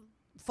company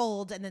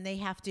folds and then they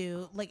have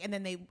to like, and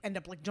then they end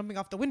up like jumping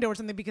off the window or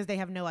something because they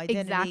have no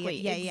identity. Exactly.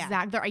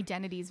 Yeah. Their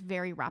identity is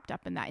very wrapped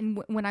up in that.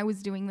 And when I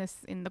was doing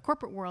this in the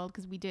corporate world,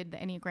 because we did the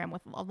Enneagram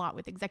with a lot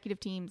with executive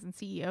teams and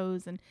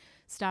CEOs and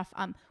stuff,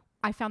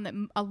 I found that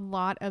a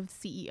lot of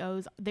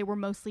CEOs, they were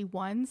mostly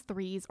 1s,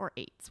 3s, or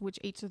 8s, which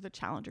 8s are the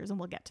challengers, and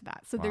we'll get to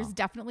that. So there's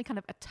definitely kind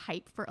of a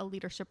type for a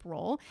leadership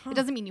role. It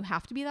doesn't mean you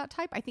have to be that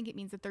type. I think it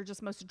means that they're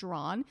just most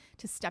drawn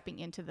to stepping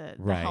into the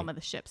helm of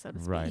the ship, so to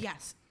speak. Right.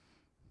 Yes.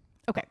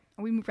 Okay.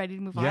 Are we ready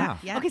to move on?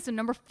 Yeah. Okay. So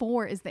number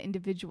 4 is the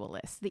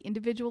individualist. The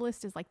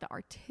individualist is like the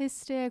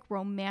artistic,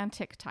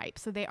 romantic type.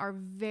 So they are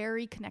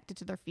very connected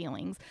to their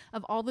feelings.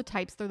 Of all the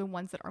types, they're the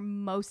ones that are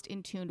most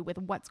in tune with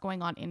what's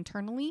going on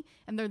internally,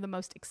 and they're the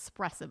most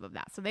expressive of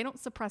that. So they don't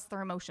suppress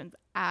their emotions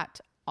at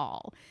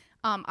all.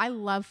 I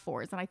love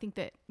 4s, and I think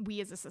that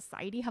we as a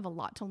society have a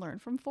lot to learn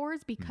from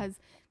 4s because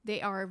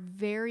they are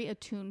very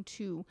attuned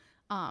to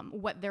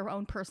what their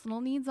own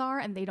personal needs are,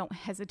 and they don't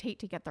hesitate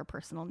to get their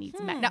personal needs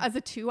met. Now, as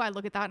a 2, I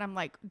look at that and I'm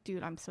like,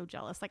 dude, I'm so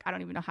jealous. Like, I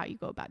don't even know how you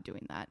go about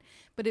doing that.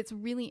 But it's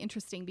really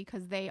interesting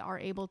because they are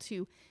able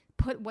to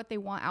put what they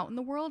want out in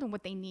the world and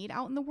what they need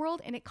out in the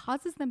world, and it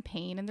causes them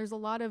pain. And there's a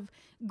lot of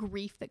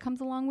grief that comes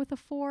along with a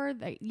 4.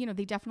 They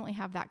definitely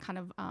have that kind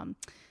of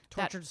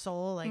Tortured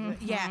soul, like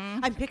yeah.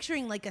 I'm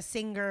picturing like a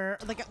singer,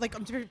 like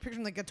I'm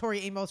picturing like a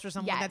Tori Amos or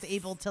someone that's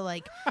able to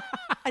like.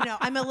 I know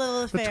I'm a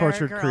little fair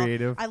tortured girl.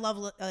 creative. I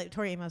love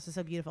Tori Amos is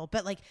so beautiful,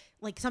 but like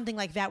something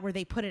like that where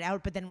they put it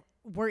out, but then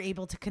we're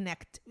able to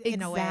connect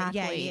in a way.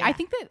 Yeah. I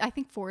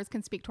think 4s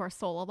can speak to our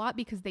soul a lot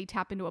because they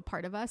tap into a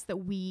part of us that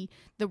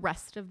the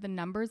rest of the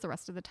numbers, the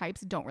rest of the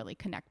types don't really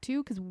connect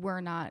to because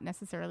we're not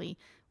necessarily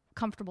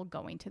comfortable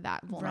going to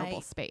that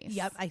vulnerable space.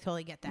 Yep, I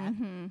totally get that.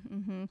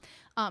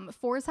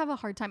 4s have a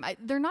hard time.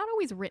 They're not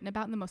always written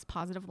about in the most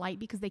positive light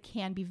because they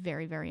can be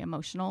very, very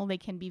emotional. They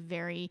can be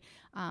very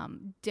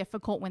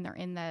difficult when they're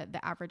in the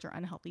average or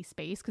unhealthy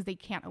space because they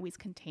can't always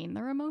contain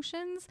their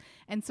emotions.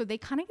 And so they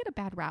kind of get a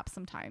bad rap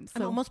sometimes.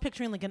 I'm So almost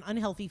picturing like an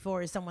unhealthy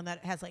 4 is someone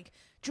that has like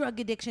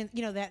drug addiction,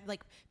 that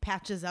like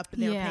patches up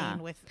their pain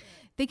with.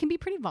 they can be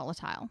pretty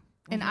volatile.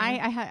 And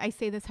I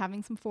say this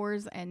having some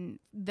 4s and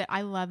that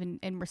I love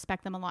and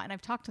respect them a lot. And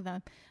I've talked to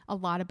them a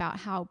lot about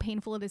how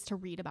painful it is to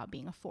read about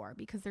being a 4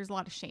 because there's a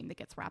lot of shame that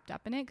gets wrapped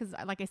up in it. Because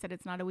like I said,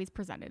 it's not always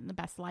presented in the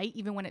best light,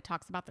 even when it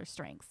talks about their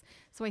strengths.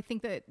 So I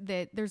think that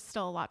there's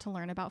still a lot to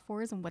learn about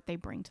 4s and what they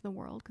bring to the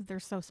world because they're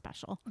so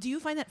special. Do you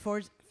find that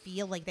 4s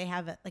feel like they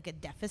have like a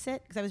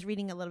deficit? Because I was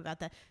reading a little about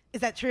that.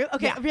 Is that true?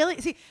 Okay, Yeah. really?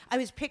 See, I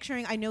was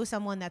picturing, I know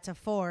someone that's a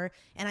 4,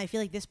 and I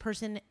feel like this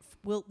person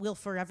will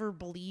forever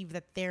believe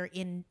that they're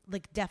in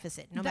like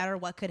deficit, no matter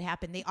what could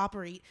happen. They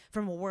operate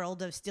from a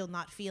world of still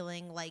not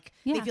feeling like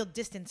they feel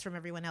distance from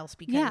everyone else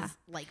because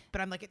like,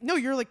 but I'm like, no,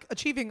 you're like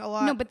achieving a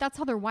lot. No, but that's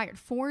how they're wired.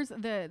 4s,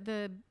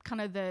 the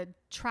kind of the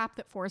trap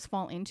that 4s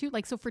fall into.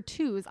 Like, so for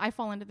 2s, I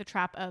fall into the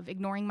trap of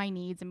ignoring my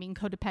needs and being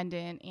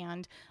codependent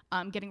and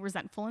getting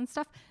resentful and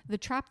stuff. The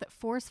trap that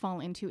 4s fall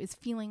into is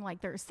feeling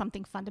like there's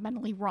something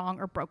fundamentally wrong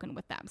or broken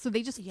with them. So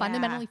they just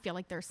fundamentally feel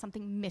like there's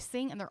something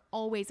missing, and they're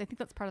always, I think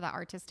that's part of that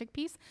artistic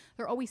piece.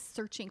 They're always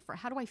searching for,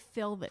 how do I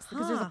fill this?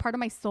 Because there's a part of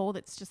my soul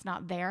that's just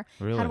not there.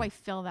 Really? How do I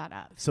fill that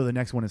up? So the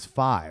next one is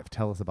 5.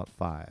 Tell us about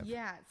 5.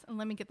 Yes, and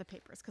let me get the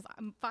papers because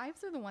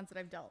 5s are the ones that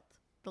I've dealt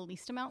the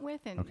least amount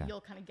with, and you'll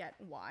kind of get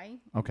why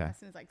as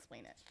soon as I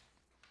explain it.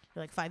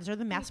 You're like, 5s are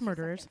the mass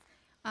murderers.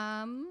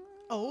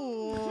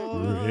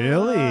 Oh,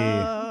 Really?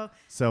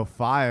 So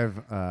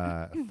 5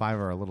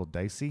 are a little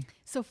dicey.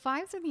 So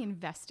 5s are the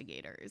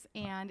investigators,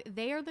 and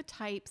they are the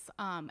types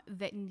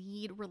that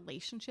need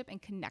relationship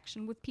and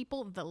connection with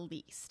people the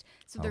least.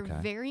 So they're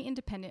very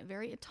independent,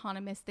 very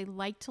autonomous. They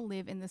like to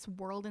live in this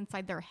world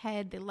inside their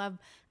head. They love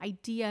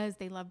ideas.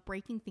 They love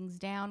breaking things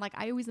down. Like,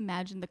 I always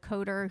imagine the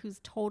coder who's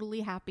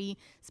totally happy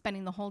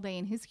spending the whole day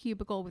in his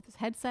cubicle with his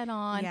headset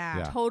on,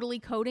 totally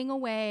coding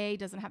away,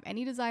 doesn't have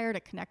any desire to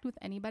connect with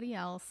anybody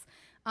else.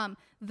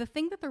 The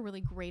thing that they're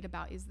really great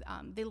about is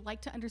they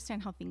like to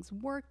understand how things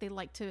work. They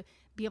like to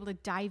be able to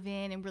dive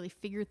in and really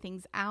figure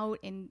things out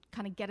and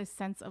kind of get a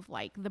sense of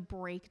like the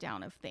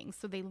breakdown of things.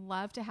 So they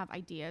love to have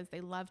ideas. They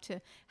love to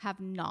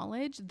have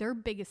knowledge. Their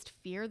biggest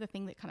fear, the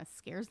thing that kind of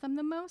scares them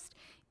the most,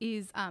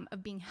 is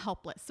of being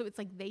helpless. So it's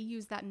like they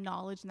use that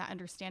knowledge and that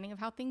understanding of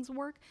how things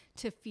work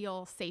to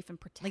feel safe and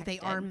protected. like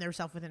they arm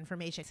themselves with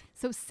information.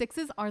 So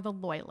 6s are the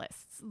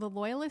loyalists. The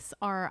loyalists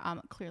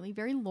are clearly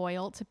very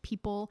loyal to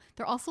people.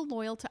 They're also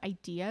loyal to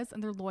ideas,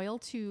 and they're loyal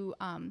to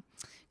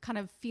kind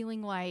of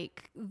feeling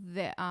like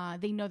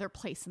they know their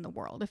place in the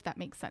world, if that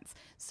makes sense.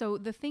 So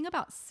the thing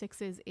about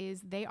 6s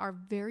is they are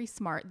very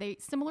smart. They,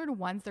 similar to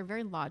 1s, they're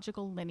very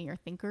logical, linear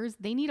thinkers.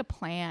 They need a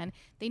plan.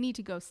 They need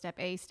to go step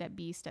A, step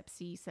B, step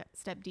C,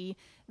 step D.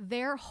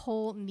 Their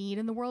whole need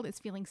in the world is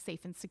feeling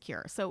safe and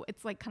secure. So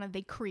it's like kind of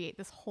they create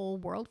this whole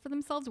world for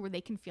themselves where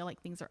they can feel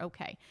like things are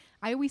okay.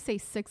 I always say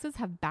 6s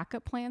have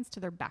backup plans to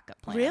their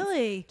backup plans.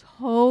 Really?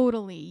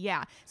 Totally.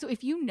 Yeah. So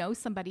if you know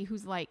somebody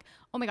who's like,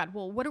 oh my God,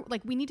 well,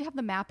 we need to have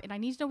the map, and I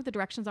need to know what the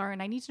directions are,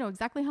 and I need to know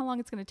exactly how long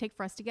it's going to take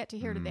for us to get to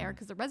here to there,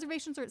 because the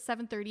reservations are at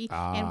 7:30.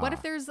 And what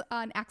if there's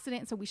an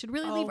accident? So we should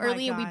really leave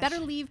early, and we better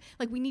leave.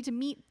 Like, we need to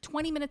meet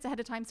 20 minutes ahead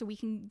of time so we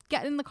can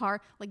get in the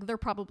car. Like, they're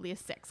probably a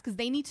 6 because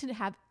they need to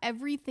have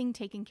everything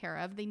taken care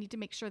of. They need to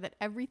make sure that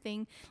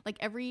everything, like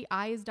every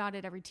I is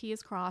dotted, every T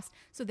is crossed,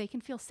 so they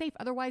can feel safe.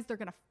 Otherwise, they're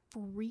going to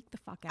freak the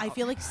fuck out. I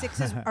feel like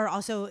 6s are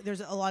also, there's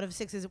a lot of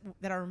 6s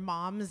that are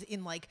moms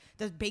in like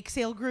the bake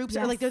sale groups,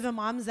 or like they're the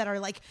moms that are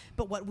like,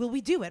 but what will we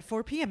do at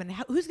 4 p.m. and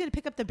who's going to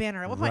pick up the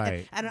banner? What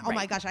Right. And oh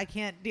my gosh, I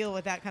can't deal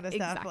with that kind of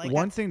stuff. Like,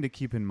 One thing to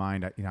keep in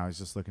mind, I was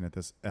just looking at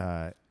this.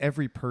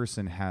 Every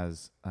person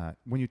has,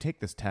 when you take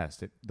this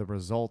test, the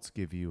results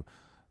give you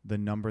the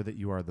number that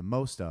you are the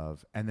most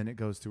of, and then it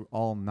goes through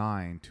all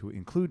 9 to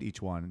include each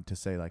one to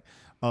say like,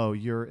 oh,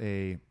 you're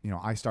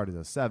I started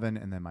a 7,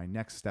 and then my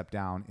next step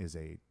down is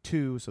a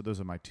 2, so those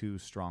are my 2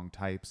 strong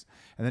types,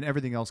 and then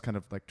everything else kind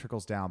of like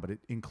trickles down, but it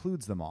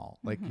includes them all.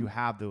 Like, you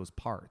have those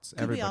parts.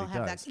 we Everybody all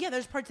have does. that. Yeah,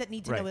 there's parts that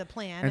need to know the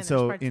plan. And so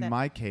there's parts in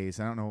my case,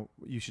 I don't know,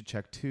 you should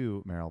check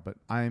too, Meryl, but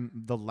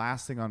the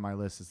last thing on my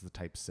list is the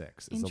type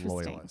 6, is a Interesting.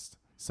 loyalist.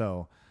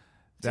 So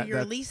you're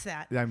at least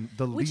that. I'm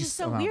the Which least is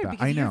so amount weird that.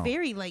 because I you're know.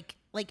 very like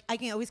I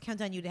can always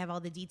count on you to have all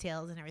the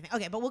details and everything.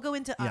 Okay, but we'll go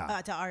into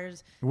to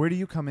ours. Where do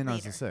you come in as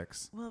later. a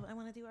 6? Well, I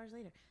want to do ours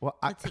later. Well,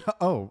 Let's see.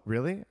 oh,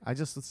 really? As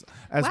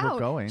wow, we're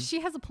going. she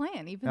has a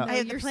plan, even I though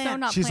have the you're so plan.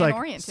 not She's plan like,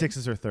 oriented. 6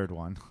 is her third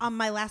one.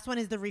 My last one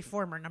is the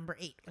Reformer, number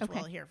 8, which Okay.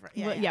 we'll hear for.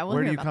 We'll Where hear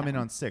do you about come that in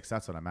one. on 6?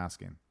 That's what I'm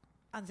asking.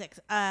 On 6,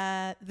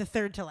 the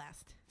third to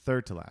last.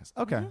 Third to last.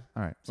 Okay. All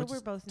right. So we're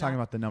just both talking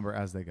not- about the number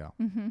as they go.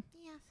 Yes.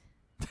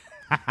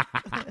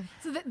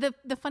 So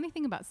the funny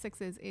thing about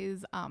 6s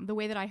is the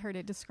way that I heard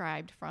it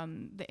described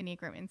from the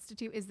Enneagram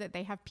Institute is that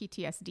they have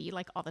PTSD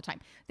like all the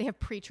time. They have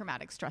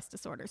pre-traumatic stress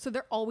disorder. So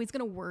they're always going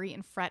to worry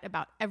and fret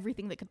about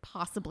everything that could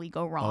possibly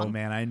go wrong. Oh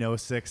man, I know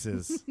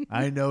 6s.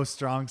 I know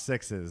strong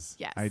 6s.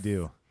 Yes. I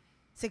do.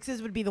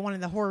 Sixes would be the one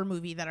in the horror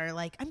movie that are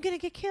like, I'm gonna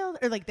get killed,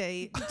 or like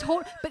they.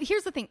 But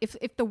here's the thing: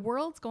 if the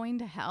world's going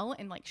to hell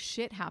and like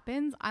shit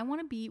happens, I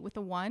want to be with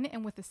a 1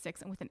 and with a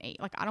 6 and with an 8.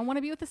 Like I don't want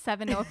to be with a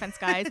 7. No offense,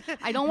 guys.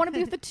 I don't want to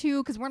be with a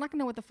 2 because we're not gonna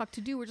know what the fuck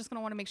to do. We're just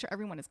gonna want to make sure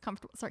everyone is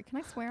comfortable. Sorry, can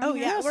I swear? Oh on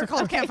yeah, here? we're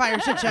called Campfire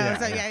Shit Show. Yeah,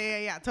 So yeah.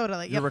 yeah,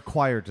 totally. You're Yep.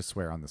 required to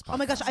swear on this podcast. Oh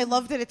my gosh, I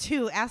love that a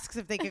 2 asks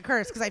if they can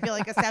curse because I feel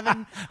like a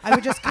 7, I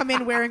would just come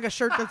in wearing a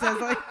shirt that says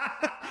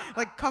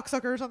like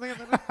cocksucker or something.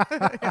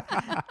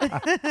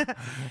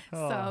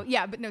 So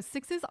yeah, but no,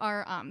 6s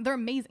are they're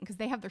amazing because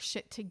they have their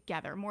shit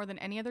together more than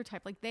any other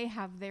type. Like they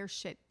have their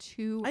shit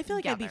together. I feel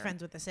like I'd be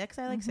friends with the 6.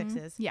 I like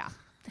 6s. Yeah.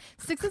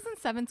 6s and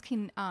 7s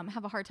can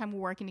have a hard time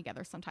working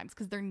together sometimes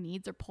because their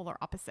needs are polar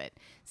opposite.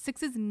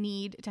 6s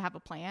need to have a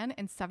plan,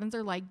 and 7s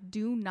are like,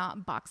 do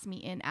not box me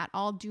in at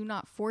all. Do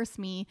not force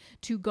me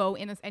to go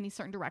in any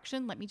certain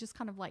direction. Let me just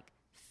kind of like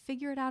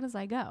figure it out as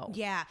I go.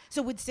 Yeah.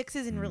 So would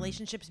 6s in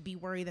relationships be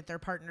worried that their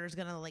partner is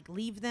gonna like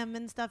leave them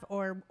and stuff,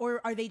 or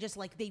are they just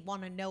like they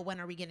want to know when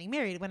are we getting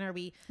married? When are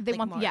we? They like,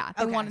 want, more- yeah,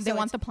 they Okay, want so the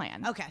it's-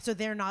 plan. Okay, so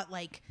they're not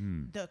like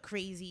the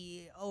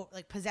crazy,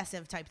 like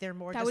possessive type. They're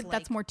more just like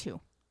That's more 2.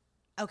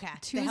 okay,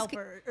 Twos the ca-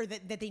 helper or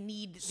that they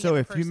need. The So other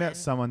if you met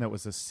person. someone that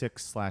was a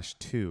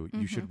 6/2,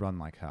 you should run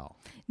like hell.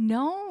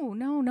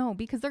 No,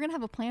 because they're gonna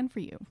have a plan for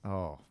you.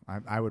 Oh,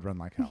 I would run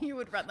like hell. You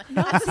would run like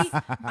No, see,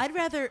 I'd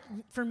rather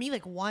for me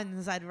like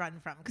 1s I'd run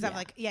from because I'm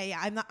Yeah.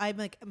 like I'm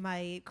like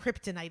my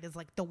kryptonite is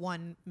like the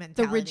 1 the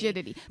mentality.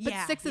 rigidity. But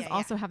Yeah, 6s yeah, yeah.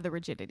 also have the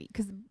rigidity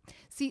because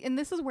see, and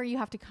this is where you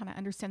have to kind of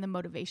understand the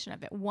motivation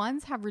of it.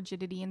 1s have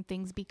rigidity in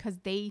things because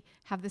they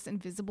have this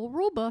invisible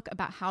rule book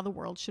about how the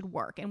world should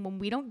work, and when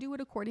we don't do it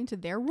according to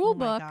their rule Oh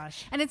my book,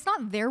 gosh. and it's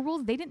not their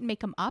rules, they didn't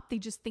make them up. They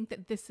just think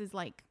that this is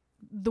like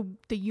the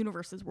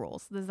universe's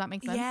rules. Does that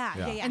make sense? Yeah.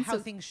 And How so-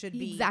 things should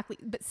be. Exactly.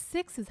 But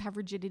 6s have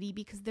rigidity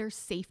because their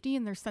safety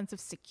and their sense of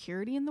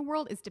security in the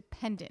world is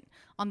dependent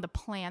on the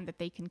plan that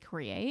they can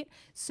create.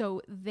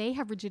 So they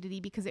have rigidity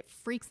because it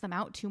freaks them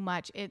out too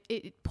much.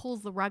 It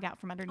pulls the rug out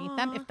from underneath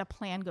them if the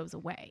plan goes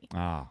away.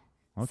 Ah,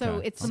 okay. So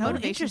it's the So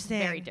motivation is interesting.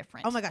 very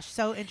different. Oh my gosh,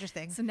 so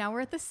interesting. So now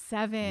we're at the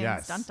 7s.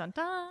 Yes. Dun, dun,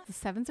 dun. The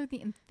 7s are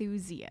the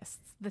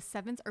enthusiasts. The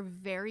 7s are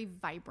very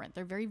vibrant.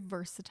 They're very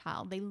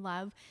versatile. They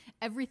love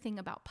everything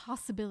about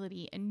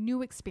possibility and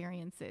new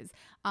experiences.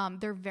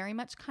 They're very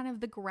much kind of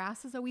the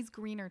grass is always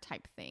greener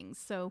type things.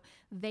 So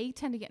they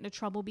tend to get into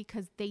trouble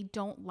because they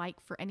don't like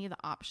for any of the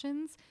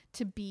options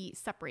to be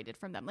separated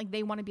from them. Like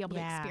they want to be able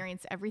to Yeah.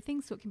 experience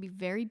everything. So it can be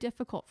very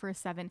difficult for a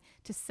 7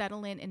 to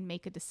settle in and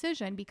make a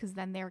decision because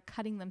then they're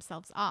cutting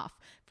themselves off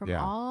from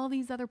Yeah. all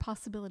these other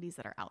possibilities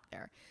that are out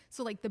there.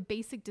 So like the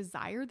basic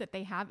desire that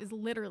they have is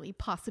literally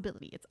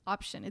possibility. It's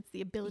option. It's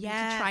the ability to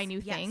try Yes, new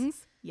yes.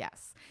 things.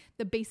 Yes.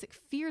 The basic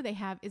fear they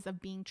have is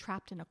of being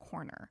trapped in a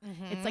corner.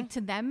 It's like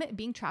to them,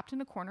 being trapped in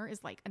a corner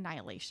is like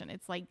annihilation.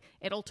 It's like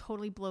it'll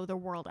totally blow their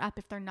world up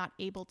if they're not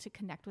able to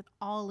connect with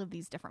all of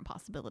these different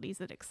possibilities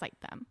that excite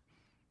them.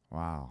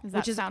 Wow. Does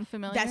that sound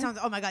familiar? That sounds.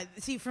 Oh my god.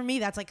 See, for me,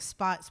 that's like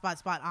spot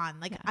on.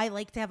 Like I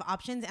like to have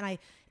options, and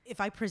if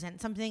I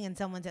present something and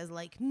someone says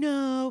like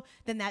no,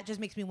 then that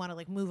just makes me want to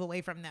like move away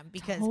from them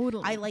because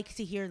Totally. I like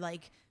to hear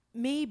like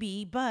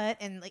maybe, but,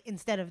 and like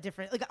instead of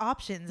different like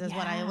options is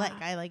what I Yeah.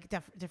 like. I like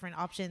different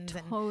options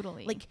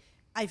Totally. and like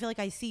I feel like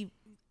I see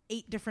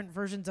 8 different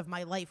versions of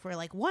my life where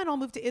like one I'll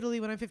move to Italy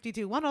when I'm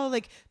 52, one I'll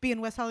like be in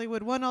West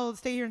Hollywood, one I'll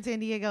stay here in San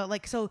Diego.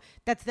 Like so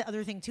that's the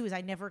other thing too is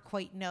I never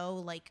quite know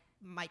like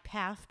my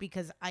path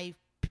because I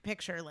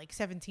picture like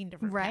 17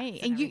 different Right.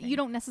 paths And you everything.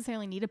 don't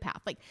necessarily need a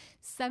path. Like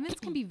 7s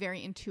can be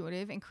very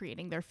intuitive in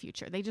creating their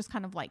future. They just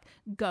kind of like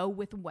go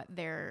with what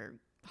their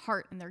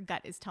heart and their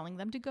gut is telling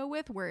them to go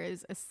with,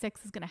 whereas a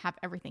 6 is going to have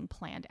everything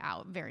planned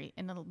out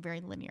in a very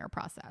linear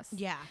process.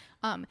 Yeah.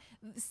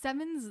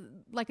 7s,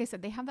 like I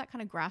said, they have that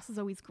kind of grass is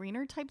always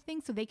greener type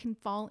thing, so they can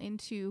fall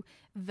into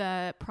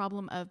the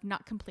problem of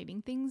not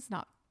completing things,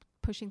 not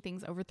pushing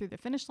things over through the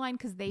finish line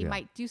because they Yeah.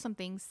 might do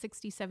something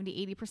 60,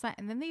 70, 80%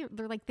 and then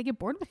they're like they get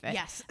bored with it.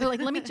 Yes. They're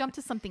like, let me jump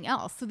to something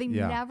else. So they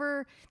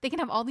Yeah. they can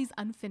have all these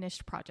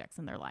unfinished projects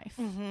in their life.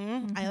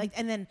 I like,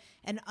 and then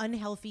an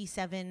unhealthy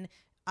 7.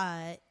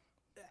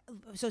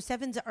 So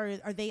 7s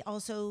are they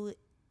also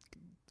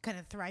kind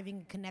of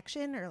thriving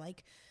connection or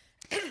like?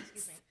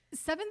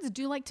 7s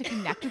do like to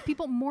connect with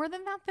people. More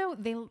than that, though,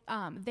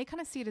 they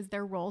kind of see it as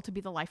their role to be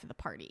the life of the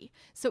party.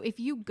 So if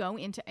you go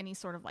into any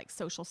sort of like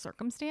social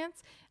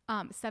circumstance,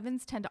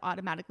 7s tend to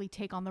automatically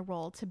take on the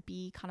role to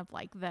be kind of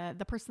like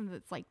the person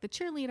that's like the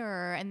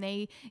cheerleader, and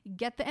they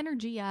get the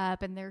energy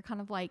up, and they're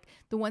kind of like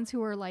the ones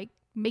who are like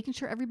making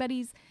sure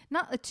everybody's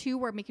not a 2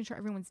 where making sure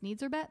everyone's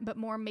needs are met, but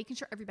more making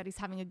sure everybody's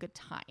having a good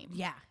time.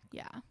 Yeah.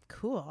 Yeah.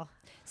 Cool.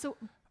 So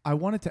I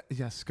wanted to.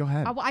 Yes, go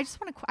ahead. I just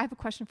want to. I have a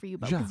question for you,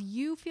 Bo, Yeah. because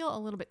you feel a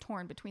little bit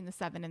torn between the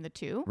 7 and the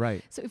 2.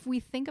 Right. So if we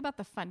think about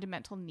the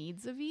fundamental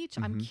needs of each,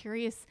 I'm Mm-hmm.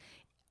 curious,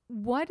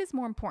 what is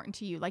more important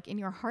to you? Like in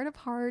your heart of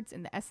hearts,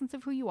 in the essence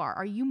of who you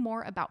are you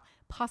more about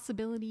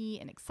possibility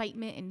and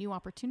excitement and new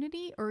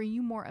opportunity, or are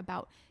you more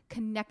about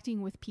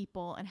connecting with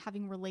people and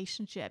having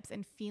relationships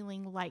and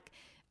feeling like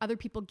other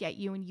people get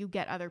you and you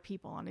get other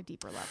people on a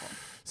deeper level.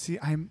 See,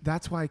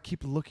 that's why I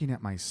keep looking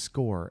at my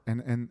score.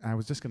 And I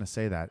was just going to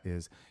say that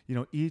is,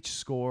 each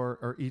score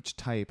or each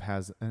type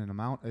has an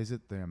amount. Is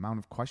it the amount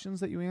of questions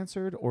that you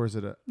answered, or is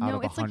it out No,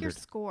 of it's 100? like your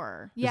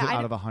score. Is it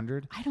out of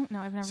 100? I don't know.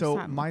 I've never So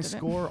sat and my looked at it.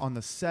 score on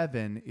the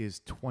 7 is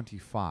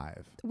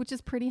 25. Which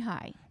is pretty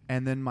high.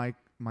 And then my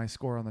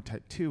score on the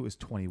type 2 is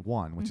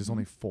 21, which is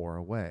only 4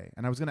 away.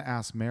 And I was going to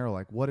ask Meryl,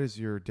 like, what is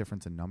your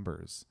difference in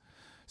numbers?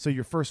 So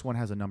your first one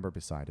has a number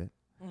beside it.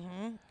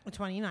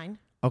 29.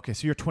 Okay,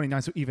 so you're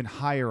 29, so even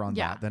higher on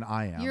Yeah. that than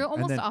I am. You're And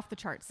almost then- off the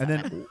charts. And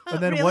then, and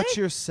then Really? what's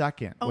your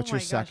second? Oh What's your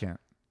my gosh. second?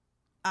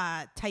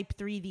 Type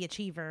 3, the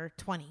achiever,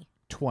 20.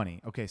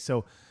 20. Okay,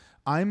 so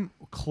I'm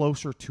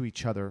closer to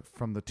each other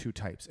from the two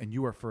types, and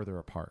you are further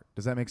apart.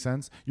 Does that make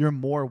sense? You're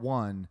more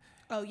one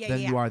Oh, yeah,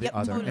 than yeah. you are the Yep,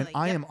 other, and totally.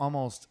 I Yep. am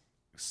almost.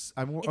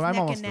 I'm It's almost neck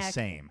and the neck.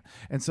 same,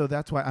 and so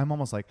that's why I'm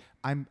almost like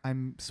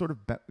I'm sort of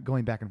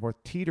going back and forth,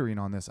 teetering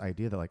on this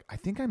idea that like I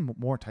think I'm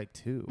more type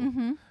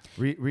 2.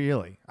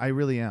 Really, I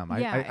really am.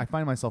 Yeah. I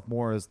find myself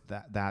more as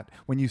that.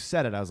 When you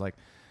said it, I was like,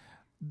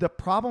 the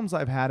problems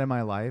I've had in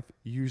my life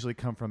usually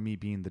come from me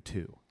being the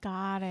 2.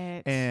 Got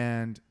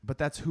it. But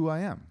that's who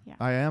I am. Yeah.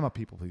 I am a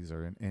people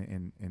pleaser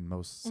in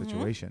most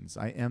situations.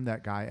 I am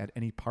that guy at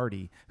any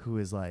party who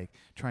is like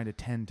trying to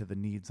tend to the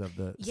needs of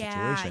the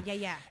situation.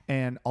 Yeah.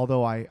 And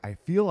although I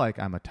feel like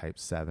I'm a type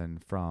 7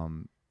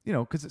 from,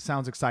 because it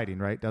sounds exciting,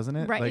 right? Doesn't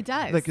it? Right, Like, it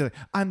does. Like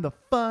I'm the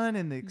fun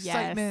and the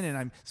excitement Yes. and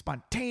I'm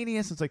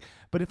spontaneous. It's like,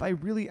 but if I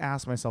really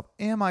ask myself,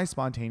 am I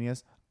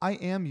spontaneous? I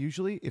am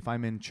usually if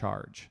I'm in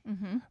charge.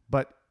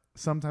 But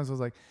sometimes I was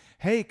like,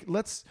 hey,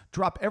 let's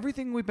drop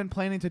everything we've been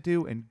planning to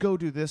do and go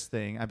do this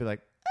thing. I'd be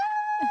like,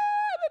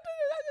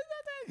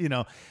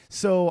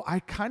 so I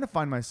kind of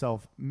find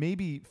myself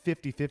maybe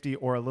 50-50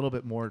 or a little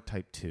bit more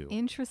type 2.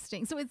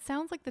 Interesting. So it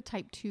sounds like the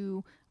type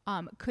 2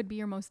 could be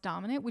your most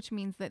dominant, which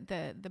means that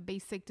the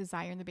basic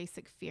desire and the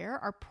basic fear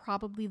are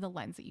probably the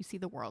lens that you see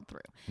the world through.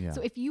 Yeah.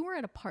 So if you were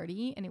at a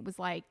party and it was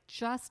like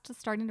just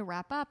starting to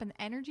wrap up and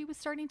the energy was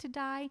starting to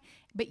die,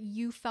 but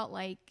you felt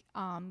like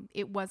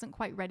it wasn't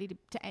quite ready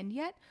to end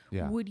yet,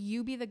 Yeah. would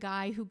you be the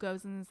guy who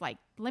goes and is like,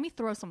 let me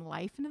throw some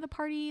life into the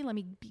party, let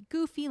me be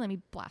goofy, let me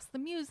blast the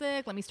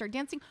music, let me start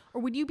dancing?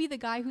 Or would you be the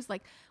guy who's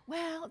like,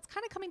 well, it's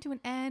kind of coming to an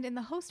end and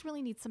the host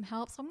really needs some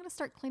help, so I'm going to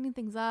start cleaning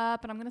things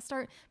up and I'm going to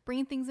start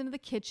bringing things into the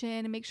kitchen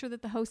and make sure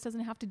that the host doesn't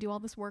have to do all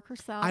this work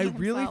herself? I or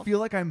really himself? feel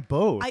like I'm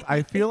both.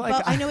 I feel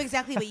like Bo, I know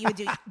exactly what you would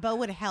do. Bo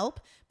would help,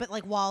 but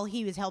like while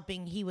he was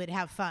helping, he would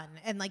have fun.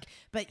 And like,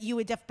 but you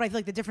would but I feel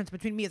like the difference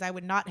between me is I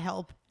would not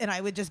help and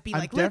I would just be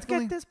like, let's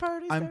get this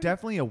party I'm started.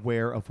 definitely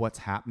aware of what's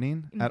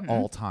happening at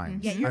all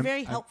times. Yeah, you're I'm-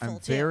 very I'm- helpful, I'm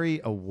too. very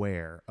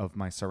aware of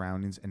my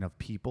surroundings and of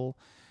people.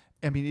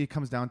 I mean, it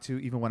comes down to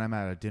even when I'm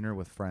at a dinner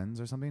with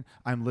friends or something,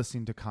 I'm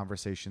listening to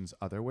conversations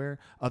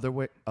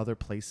other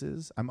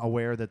places. I'm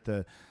aware that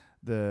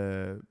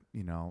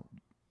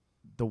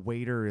the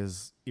waiter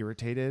is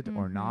irritated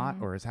or not,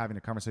 or is having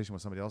a conversation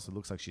with somebody else who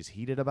looks like she's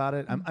heated about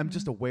it. I'm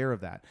just aware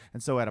of that.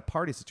 And so at a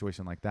party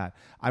situation like that,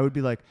 I would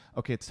be like,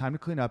 okay, it's time to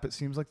clean up. It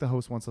seems like the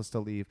host wants us to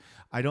leave.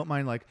 I don't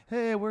mind like,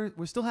 hey, we're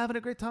still having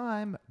a great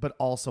time, but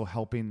also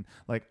helping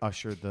like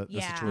usher the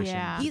situation.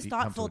 Yeah. to He's be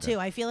thoughtful comfortable. too.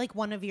 I feel like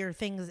one of your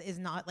things is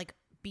not like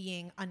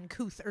being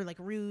uncouth or like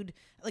rude.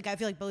 Like I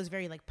feel like Bo's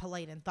very like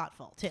polite and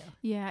thoughtful too.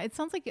 Yeah, it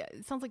sounds like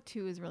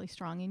 2 is really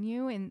strong in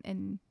you,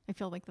 and I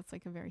feel like that's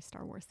like a very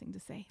Star Wars thing to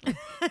say.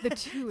 Like, the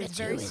 2 is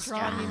very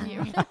strong in you.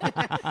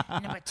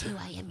 Number 2,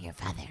 I am your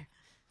father.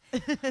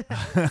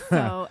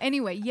 So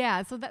anyway,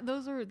 yeah, so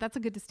that's a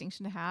good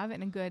distinction to have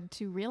and a good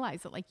to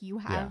realize that like you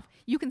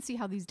can see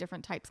how these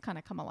different types kind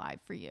of come alive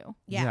for you.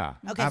 Yeah.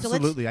 Okay.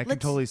 absolutely. So I can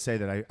totally say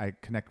that I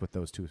connect with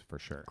those two for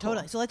sure.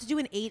 Totally. So let's do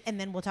an 8, and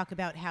then we'll talk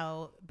about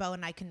how Bo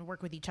and I can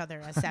work with each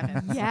other as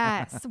 7s.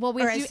 Yes. Well,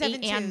 we Or have to as do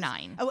 8 7 and twos.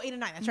 9. Oh, 8 and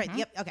 9. That's right.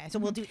 Yep. Okay. So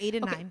we'll do 8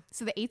 and Okay, 9.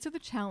 so the 8s are the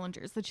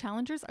challengers. The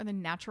challengers are the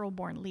natural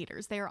born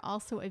leaders. They are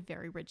also a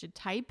very rigid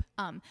type,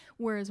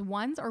 whereas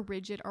 1s are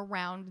rigid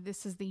around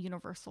this is the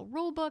universal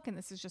rule book and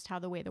this is just how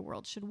the way the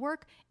world should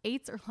work.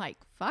 8s are like,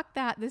 fuck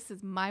that. This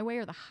is my way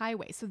or the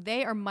highway. So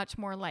they are much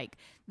more like,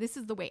 this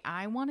is the way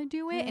I want to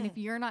do it. And if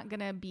you're not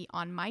going to be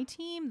on my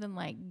team, then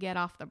like get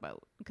off the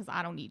boat because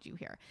I don't need you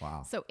here.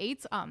 Wow. So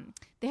 8s,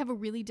 they have a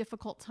really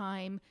difficult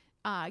time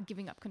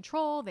giving up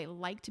control. They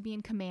like to be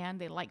in command.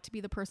 They like to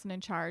be the person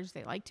in charge.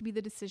 They like to be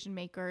the decision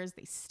makers.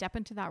 They step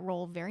into that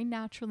role very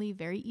naturally,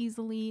 very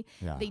easily.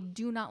 Yeah. They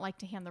do not like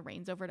to hand the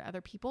reins over to other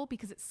people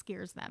because it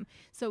scares them.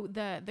 So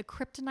the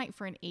kryptonite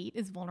for an 8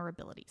 is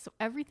vulnerability. So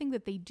everything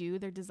that they do,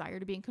 their desire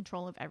to be in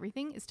control of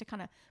everything is to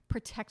kind of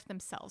protect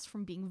themselves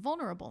from being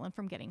vulnerable and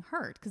from getting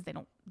hurt because they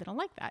don't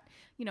like that.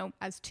 You know,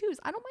 as 2s,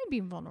 I don't mind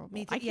being vulnerable.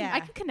 Me too, I can, yeah. I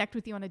can connect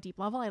with you on a deep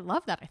level. I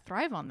love that. I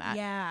thrive on that.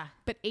 Yeah.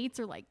 But 8s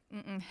are like,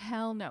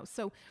 hell no.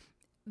 So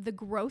the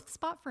growth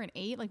spot for an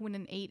 8, like when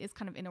an 8 is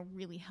kind of in a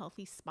really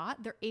healthy spot,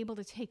 they're able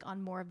to take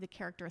on more of the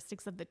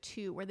characteristics of the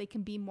 2, where they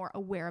can be more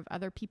aware of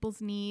other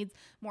people's needs,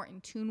 more in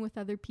tune with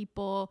other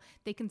people.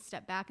 They can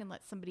step back and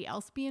let somebody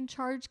else be in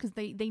charge because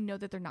they know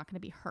that they're not going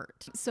to be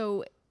hurt.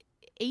 So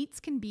eights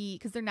can be,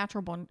 because they're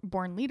natural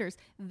born leaders,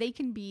 there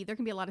can be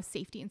a lot of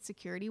safety and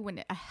security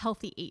when a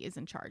healthy 8 is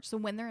in charge. So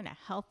when they're in a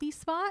healthy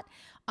spot,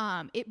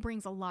 it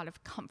brings a lot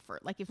of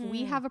comfort. Like if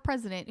we have a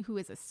president who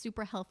is a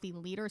super healthy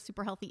leader, a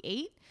super healthy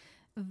 8,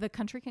 the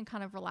country can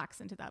kind of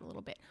relax into that a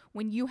little bit.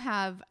 When you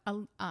have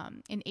an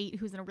 8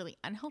 who's in a really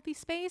unhealthy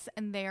space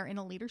and they're in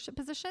a leadership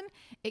position,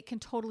 it can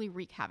totally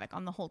wreak havoc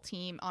on the whole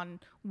team,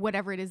 on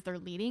whatever it is they're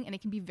leading, and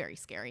it can be very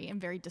scary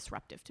and very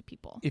disruptive to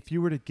people. If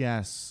you were to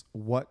guess,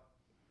 what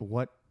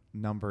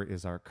number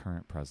is our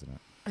current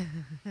president?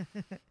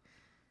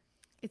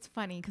 It's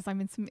funny because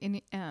I'm in some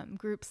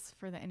groups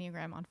for the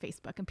Enneagram on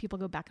Facebook, and people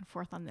go back and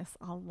forth on this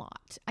a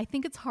lot. I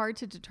think it's hard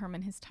to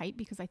determine his type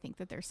because I think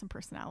that there's some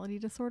personality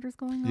disorders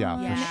going Yeah,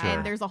 on. for sure.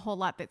 And there's a whole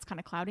lot that's kind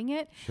of clouding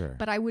it. Sure.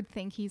 But I would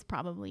think he's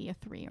probably a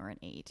 3 or an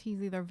 8.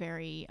 He's either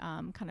very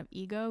kind of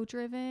ego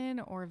driven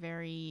or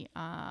very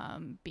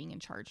being in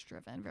charge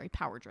driven, very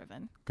power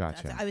driven.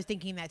 Gotcha. I was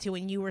thinking that too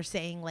when you were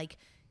saying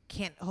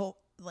can't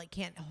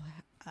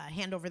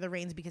hand over the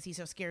reins because he's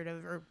so scared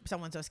of, or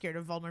someone's so scared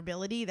of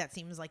vulnerability. That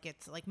seems like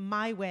it's like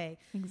my way.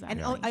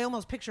 Exactly. And I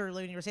almost picture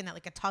when you were saying that,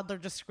 like a toddler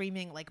just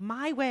screaming like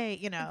my way,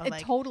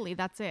 Totally.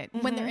 That's it.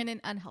 When they're in an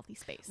unhealthy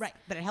space. Right.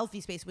 But a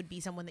healthy space would be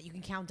someone that you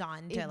can count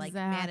on to like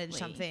manage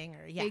something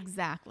or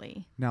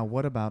Exactly. Now,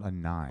 what about a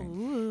 9?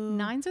 Ooh.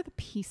 9s are the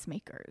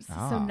peacemakers. So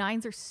Ah.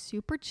 9s are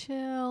super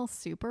chill,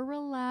 super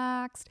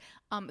relaxed.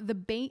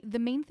 The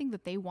main thing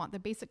that they want, the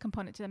basic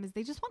component to them, is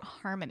they just want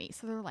harmony.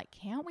 So they're like,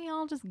 can't we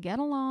all just get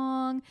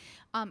along?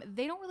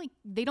 They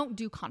don't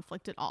do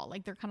conflict at all.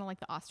 Like they're kind of like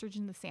the ostrich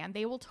in the sand.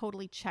 They will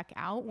totally check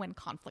out when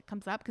conflict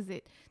comes up because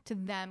to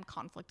them,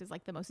 conflict is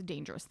like the most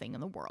dangerous thing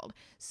in the world.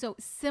 So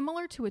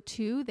similar to a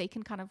 2, they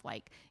can kind of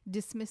like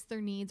dismiss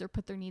their needs or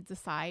put their needs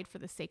aside for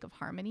the sake of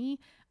harmony,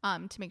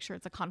 to make sure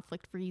it's a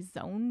conflict-free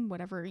zone,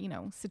 whatever,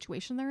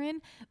 situation they're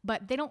in.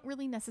 But they don't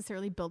really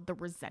necessarily build the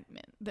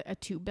resentment that a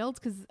 2 builds,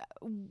 because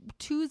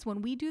 2s,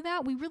 when we do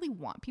that, we really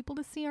want people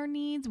to see our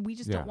needs. We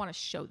just don't want to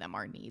show them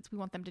our needs. We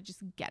want them to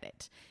just get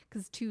it,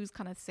 because 2s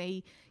kind of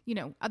say,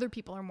 other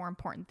people are more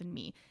important than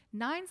me.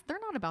 9s, they're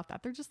not about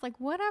that. They're just like,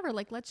 whatever,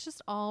 like, let's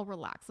just all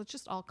relax. Let's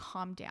just all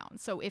calm down.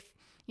 So if,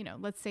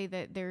 let's say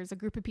that there's a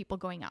group of people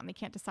going out and they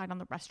can't decide on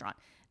the restaurant,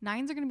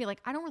 9s are going to be like,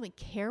 I don't really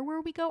care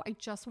where we go. I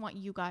just want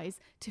you guys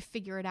to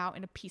figure it out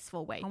in a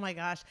peaceful way. Oh my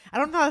gosh. I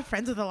don't know. I'm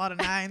friends with a lot of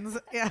 9s.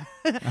 Yeah.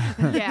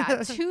 Yeah.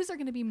 2s are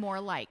going to be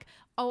more like,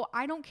 oh,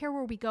 I don't care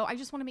where we go. I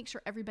just want to make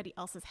sure everybody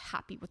else is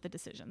happy with the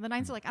decision. The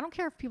 9s are like, I don't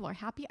care if people are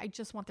happy. I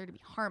just want there to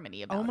be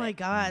harmony about it. Oh my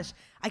gosh.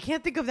 I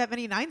can't think of that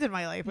many 9s in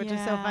my life, which is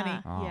so funny.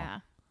 Oh. Yeah.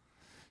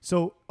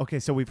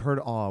 So we've heard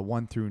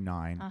 1 through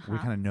 9. We Uh-huh.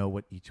 kind of know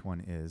what each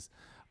one is.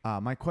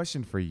 My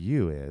question for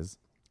you is,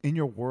 in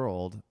your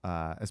world,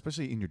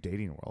 especially in your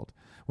dating world,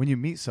 when you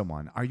meet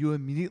someone, are you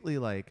immediately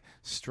like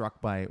struck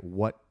by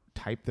what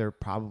type they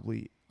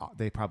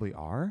probably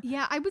are?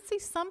 Yeah, I would say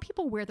some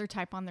people wear their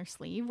type on their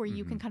sleeve, where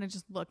you can kind of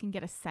just look and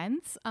get a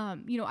sense.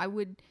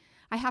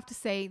 I have to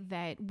say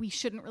that we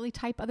shouldn't really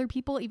type other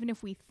people, even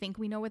if we think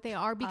we know what they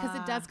are, because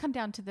it does come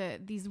down to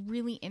these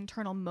really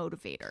internal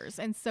motivators.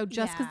 And so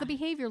just because the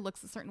behavior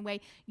looks a certain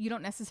way, you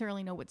don't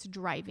necessarily know what's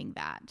driving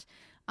that.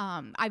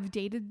 I've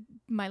dated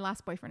my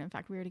last boyfriend. In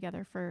fact, we were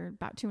together for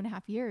about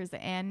 2.5 years,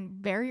 and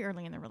very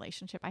early in the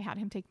relationship, I had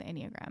him take the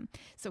Enneagram.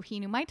 So he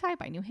knew my type.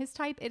 I knew his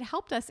type. It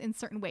helped us in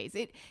certain ways.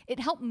 It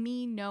helped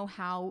me know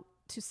how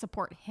to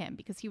support him,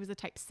 because he was a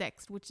type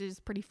 6, which is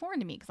pretty foreign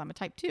to me because I'm a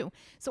type 2.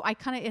 So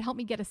it helped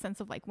me get a sense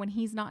of like, when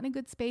he's not in a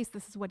good space,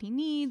 this is what he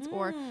needs,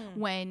 or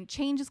when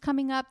change is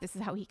coming up, this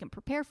is how he can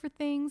prepare for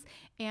things.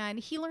 And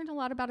he learned a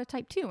lot about a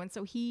type 2. And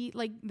so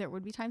there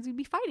would be times we'd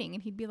be fighting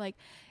and he'd be like,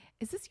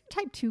 is this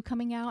your type 2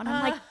 coming out? And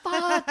I'm like,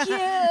 fuck you.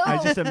 I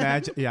just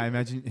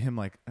imagine him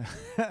like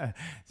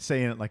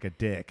saying it like a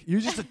dick.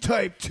 You're just a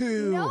type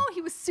 2. No, he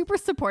was super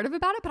supportive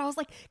about it, but I was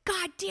like,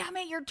 God damn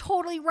it, you're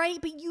totally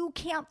right, but you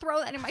can't throw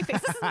that in my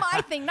face. This is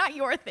my thing, not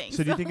your thing.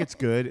 So do you think it's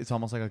good? It's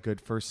almost like a good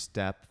first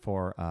step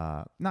for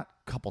not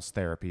couples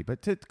therapy,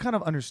 but to kind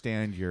of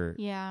understand your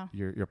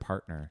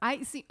partner,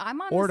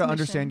 I'm on or this to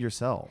understand mission.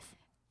 yourself.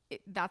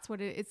 That's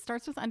what it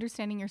starts with,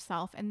 understanding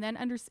yourself, and then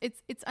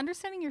it's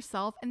understanding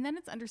yourself, and then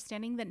it's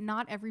understanding that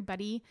not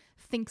everybody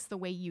thinks the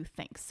way you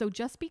think. So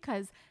just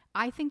because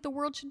I think the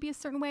world should be a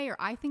certain way, or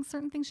I think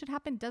certain things should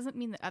happen, doesn't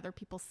mean that other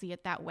people see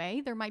it that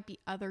way. There might be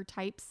other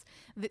types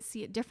that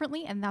see it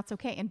differently, and that's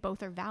okay, and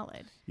both are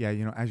valid. Yeah,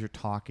 as you're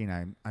talking,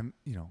 I'm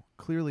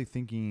clearly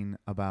thinking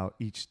about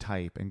each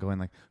type and going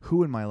like,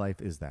 who in my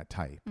life is that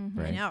type,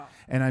 right? I know.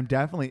 And I'm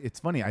definitely, it's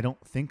funny, I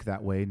don't think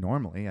that way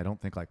normally. I don't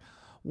think like,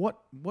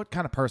 what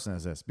kind of person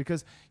is this?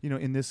 Because,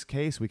 in this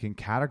case, we can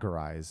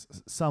categorize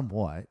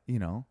somewhat, you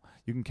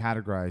can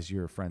categorize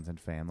your friends and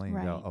family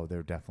and go, Right. oh,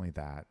 they're definitely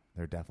that.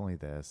 They're definitely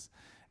this.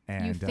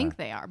 And You think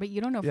they are, but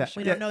you don't know yeah, for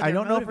sure. We don't know. I their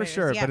don't know for motivators.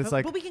 sure, Yeah, but it's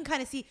like, but we can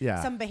kind of see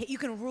Yeah. some you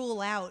can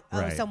rule out.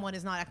 Right. Someone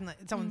is not acting like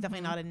someone's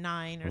definitely not a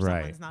 9, or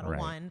Right, someone's not a right,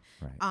 1.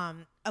 right.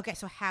 Okay,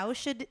 so how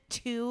should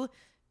 2?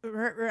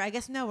 Or I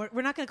guess no,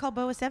 we're not going to call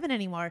Bo a 7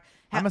 anymore.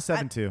 I'm a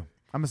 7-2.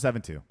 I'm a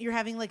 7-2. You're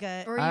having like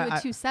a. Or are you a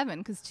 2-7?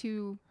 Because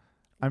 2.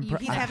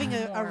 He's having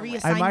a more with-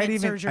 reassignment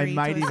surgery. I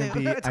might to even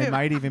his- be. I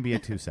might even be a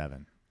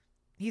 2-7.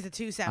 He's a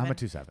 2-7. I'm a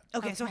 2-7.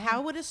 Okay, so Okay.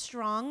 how would a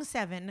strong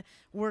 7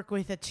 work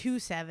with a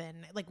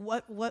 2-7? Like,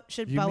 what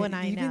should You Bo ma- and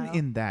I even know?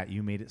 in that,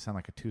 you made it sound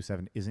like a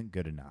 2-7 isn't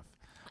good enough.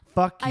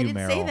 Fuck you, I didn't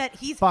Meryl. say that.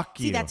 Fuck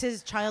See, you. that's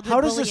his childhood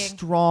How bullying. does a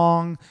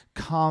strong,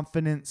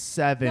 confident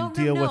 7 no,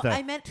 deal with a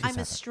I meant I'm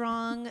 2-7? a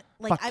strong.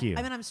 Like Fuck you.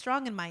 I mean, I'm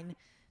strong in mine.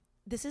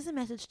 This is a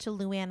message to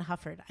Luann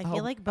Hufford. I Oh,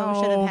 feel like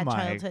Bo should have had my.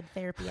 childhood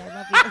therapy. I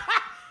love you.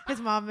 His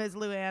mom is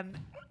Luann,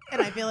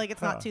 and I feel like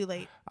it's not too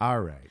late.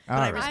 All right. All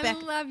I right.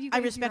 respect- I love you I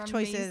guys. respect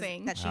You're choices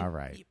amazing. that she All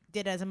right.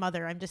 did as a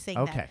mother. I'm just saying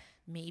Okay. that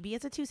maybe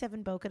as a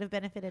 2-7, Bo could have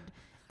benefited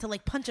to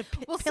like punch a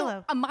Well, pillow.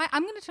 so I'm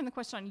going to turn the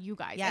question on you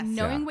guys. Yes. And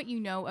knowing Yeah. what you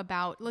know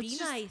about, let's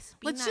just nice.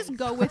 Be let's just nice.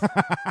 go with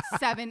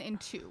 7 and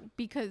 2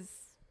 because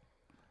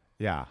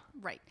Yeah.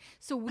 right.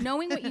 So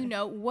knowing what you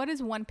know, what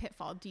is one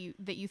pitfall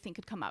that you think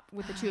could come up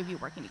with the two of you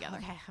working together?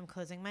 Okay, I'm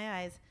closing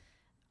my eyes.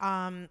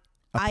 A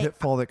I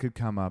pitfall that could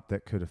come up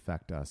that could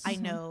affect us. I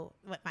know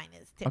what mine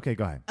is too. Okay,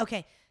 go ahead.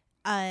 Okay.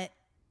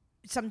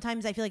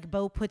 Sometimes I feel like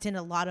Bo puts in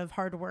a lot of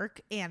hard work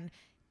and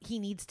he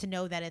needs to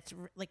know that it's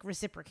like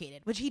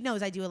reciprocated, which he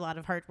knows I do a lot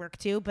of hard work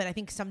too. But I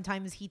think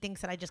sometimes he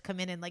thinks that I just come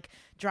in and like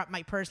drop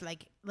my purse,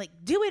 like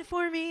do it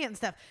for me and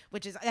stuff,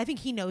 which is, I think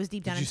he knows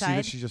deep down Did you see inside.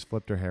 that she just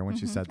flipped her hair when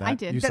she said that? I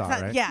did. You That's saw not,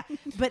 it, right? Yeah.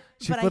 But,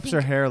 She but I flips think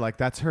her hair like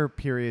that's her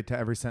period to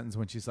every sentence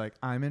when she's like,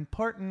 I'm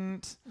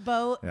important.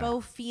 Bo Yeah.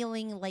 Bo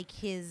feeling like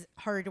his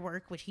hard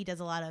work, which he does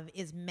a lot of,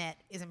 is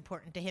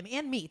important to him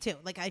and me too.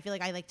 Like I feel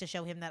like I like to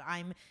show him that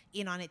I'm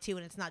in on it too,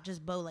 and it's not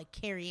just Bo like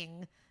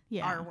carrying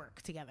Yeah. our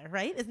work together,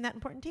 right? Isn't that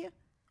important to you?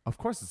 Of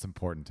course it's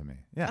important to me.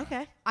 Yeah.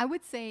 Okay. I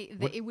would say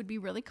that it would be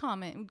really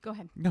common. Go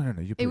ahead. No.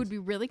 You It please. would be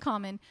really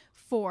common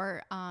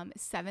for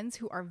 7s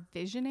who are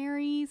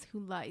visionaries, who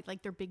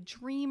like they're big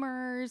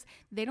dreamers.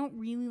 They don't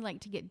really like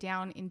to get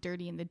down and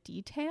dirty in the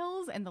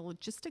details and the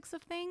logistics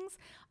of things.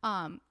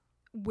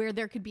 Where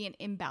there could be an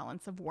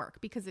imbalance of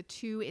work, because a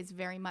 2 is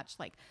very much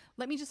like,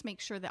 let me just make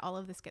sure that all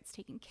of this gets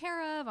taken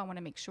care of. I want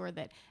to make sure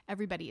that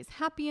everybody is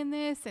happy in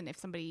this. And if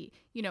somebody,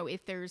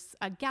 if there's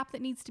a gap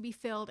that needs to be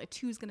filled, a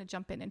 2 is going to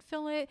jump in and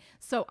fill it.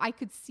 So I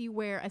could see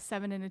where a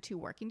 7 and a 2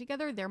 working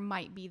together, there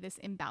might be this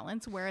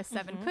imbalance where a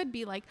 7 could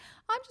be like,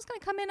 I'm just going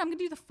to come in, I'm going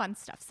to do the fun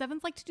stuff.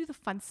 7s like to do the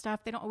fun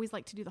stuff. They don't always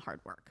like to do the hard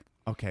work.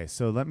 Okay,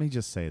 so let me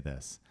just say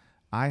this.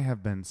 I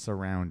have been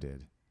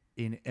surrounded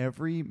in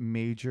every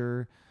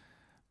major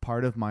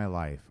part of my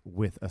life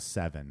with a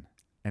 7,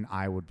 and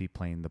I would be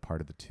playing the part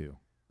of the 2.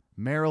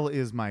 Meryl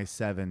is my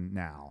 7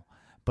 now,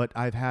 but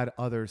I've had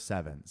other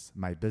 7s.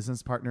 My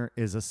business partner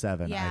is a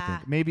 7, I Yeah.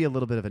 think. Maybe a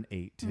little bit of an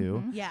 8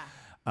 too. Yeah.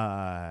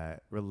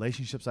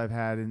 Relationships I've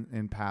had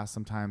in past,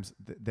 sometimes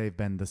they've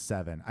been the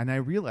 7, and I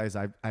realize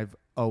I've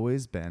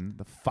always been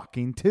the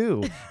fucking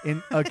 2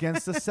 in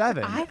against a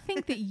 7. I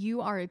think that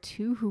you are a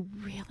 2 who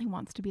really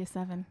wants to be a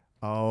 7.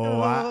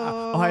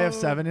 I have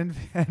 7 in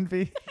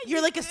envy.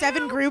 You're like a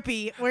 7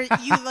 groupie where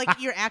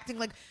you're acting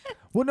like,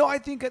 Well, no, I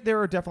think that there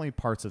are definitely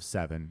parts of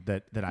 7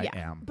 that I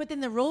Yeah. am. but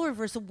then the role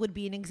reversal would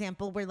be an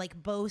example where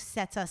like Bo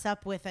sets us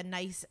up with a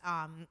nice,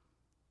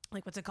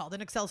 like what's it called?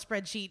 An Excel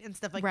spreadsheet and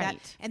stuff like that.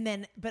 Right. And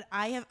then, but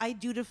I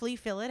dutifully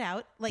fill it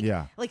out. Like,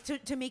 Yeah. like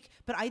to make,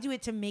 but I do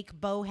it to make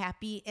Bo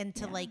happy and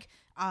to like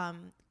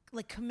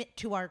commit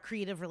to our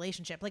creative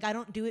relationship. Like I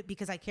don't do it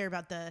because I care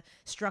about the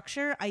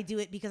structure. I do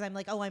it because I'm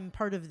like, oh, I'm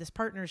part of this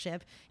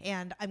partnership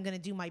and I'm going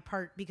to do my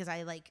part because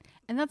I like,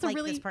 And that's like a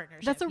really this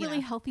partnership, that's a you really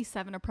know? healthy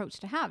 7 approach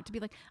to have, to be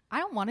like, I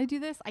don't want to do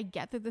this. I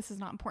get that this is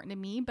not important to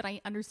me, but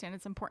I understand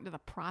it's important to the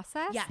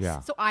process. Yes.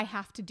 Yeah. So I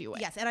have to do it.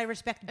 yes. And I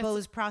respect It's-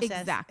 Bo's process.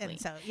 Exactly. And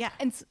so, yeah.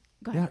 And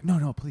go ahead. Yeah,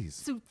 no, please.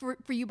 So for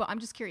you, Bo, I'm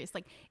just curious.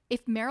 Like,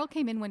 if Meryl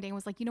came in one day and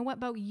was like, you know what,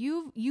 Bo,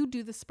 you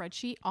do the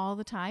spreadsheet all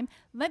the time.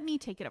 Let me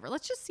take it over.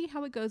 Let's just see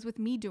how it goes with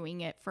me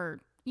doing it for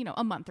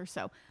a month or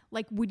so.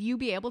 Like, would you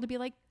be able to be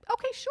like,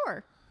 okay,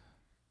 sure?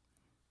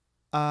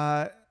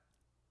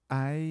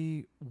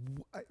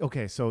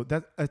 Okay, so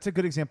that's a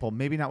good example.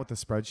 Maybe not with the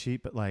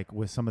spreadsheet, but like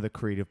with some of the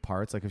creative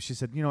parts. Like if she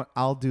said,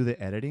 I'll do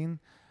the editing,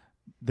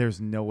 there's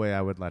no way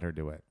I would let her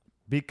do it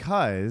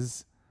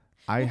because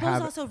I Well, have.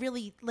 Bo's also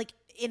really like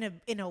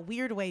in a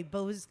weird way.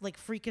 Bo's like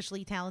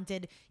freakishly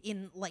talented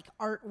in like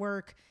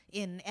artwork,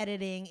 in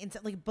editing, and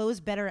like Bo's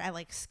better at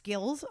like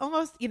skills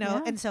almost,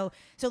 Yeah. And so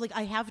like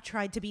I have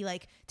tried to be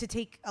like to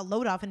take a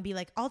load off and be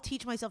like, I'll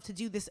teach myself to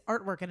do this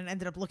artwork, and it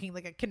ended up looking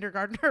like a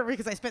kindergartner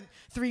because I spent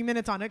 3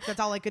 minutes on it. 'Cause that's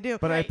all I could do.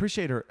 But I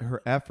appreciate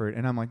her effort,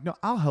 and I'm like, no,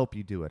 I'll help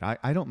you do it.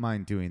 I don't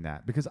mind doing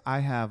that because I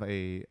have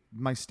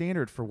my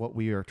standard for what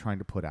we are trying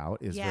to put out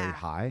is very Yeah.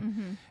 high,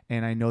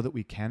 and I know that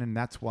we can, and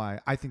that's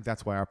why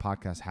our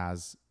podcast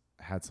has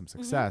had some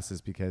success is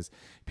because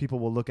people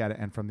will look at it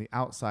and from the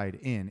outside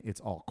in it's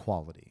all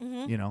quality,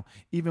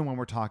 even when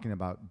we're talking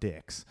about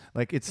dicks,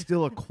 like it's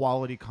still a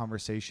quality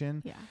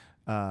conversation,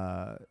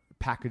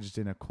 packaged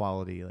in a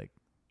quality like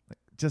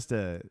just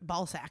a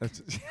Ball sack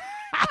that's-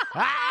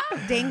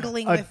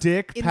 dangling a with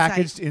dick inside.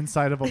 packaged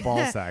inside of a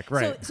ball sack,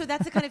 right? So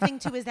that's the kind of thing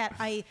too, is that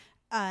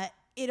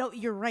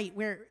you're right,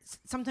 where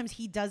sometimes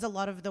he does a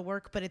lot of the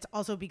work, but it's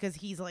also because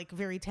he's like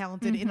very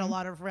talented in a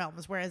lot of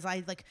realms. Whereas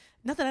I like,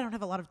 not that I don't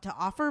have a lot to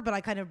offer, but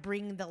I kind of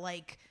bring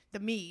the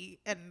me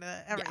and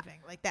the everything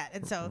like that.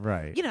 And so,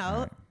 Right, you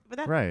know, right.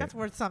 but Right. that's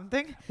worth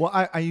something.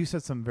 Well, you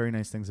said some very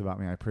nice things about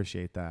me. I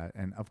appreciate that.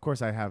 And of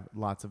course, I have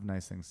lots of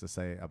nice things to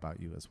say about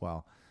you as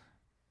well.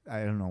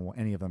 I don't know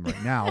any of them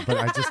right now, but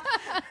I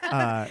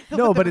just,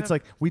 no, but it's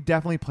like, we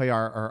definitely play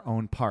our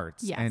own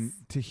parts. Yes. And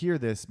to hear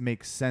this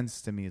makes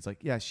sense to me. It's like,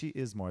 yeah, she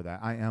is more that.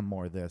 I am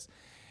more this.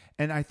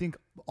 And I think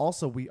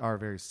also we are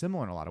very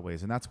similar in a lot of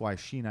ways. And that's why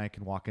she and I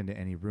can walk into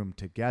any room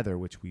together,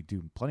 which we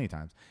do plenty of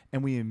times.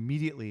 And we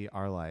immediately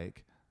are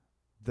like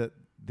the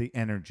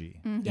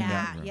energy. In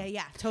that room.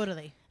 Yeah,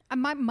 totally.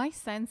 My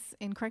sense,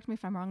 and correct me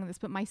if I'm wrong on this,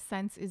 but my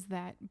sense is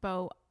that,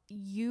 Bo,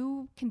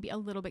 you can be a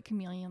little bit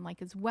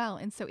chameleon-like as well.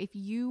 And so if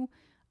you,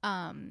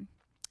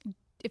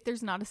 if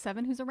there's not a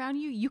 7 who's around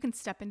you, you can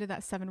step into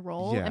that 7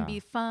 role Yeah. and be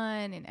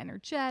fun and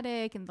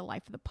energetic and the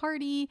life of the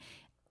party,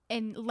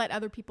 and let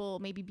other people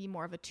maybe be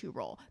more of a 2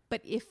 role.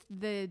 But if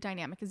the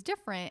dynamic is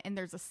different and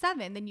there's a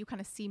 7, then you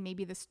kind of see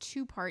maybe this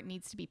 2 part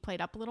needs to be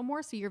played up a little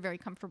more. So you're very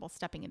comfortable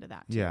stepping into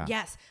that too. Yeah.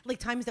 Yes. Like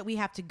times that we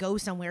have to go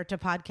somewhere to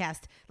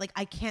podcast, like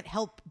I can't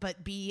help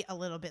but be a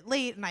little bit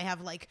late, and I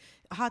have like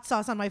hot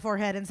sauce on my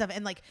forehead and stuff.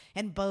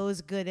 And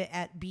Bo's good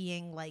at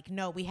being like,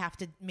 no, we have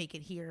to make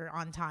it here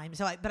on time.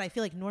 So but I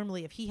feel like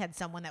normally if he had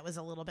someone that was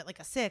a little bit like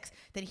a 6,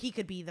 then he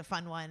could be the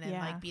fun one and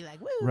like be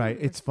like, woo. Right.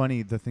 It's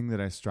funny. The thing that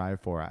I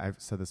strive for, I've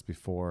said this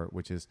before,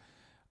 which is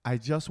I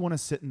just want to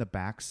sit in the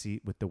back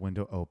seat with the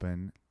window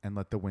open and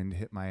let the wind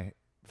hit my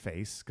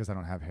face because I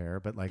don't have hair,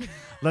 but like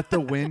let the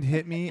wind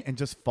hit me and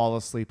just fall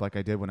asleep like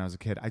I did when I was a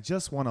kid. I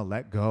just want to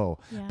let go.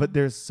 Yeah. But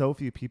there's so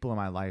few people in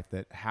my life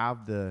that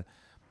have the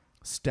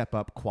step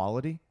up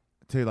quality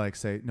to like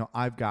say, no,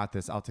 I've got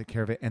this. I'll take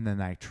care of it. And then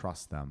I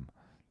trust them.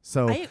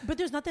 So, But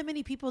there's not that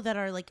many people that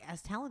are like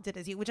as talented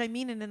as you, which I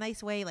mean in a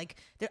nice way. Like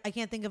I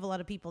can't think of a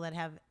lot of people that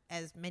have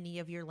as many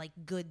of your like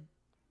good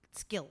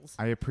skills.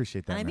 I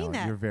appreciate that. And I mean Melanie.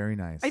 that. You're very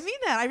nice. I mean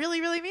that. I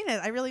really, really mean it.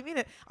 I really mean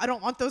it. I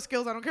don't want those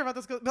skills. I don't care about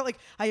those skills. But like,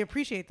 I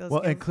appreciate those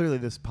well, skills. and clearly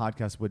this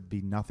podcast would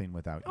be nothing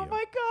without you. Oh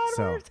my God,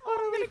 So- we're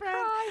totally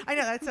friends. I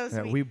know, that's so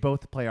Yeah, sweet. we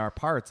both play our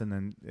parts and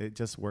then it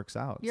just works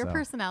out. Your so.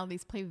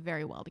 personalities play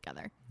very well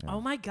together.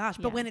 Oh my gosh.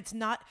 But Yeah. when it's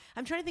not,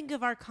 I'm trying to think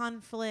of our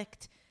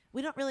conflict.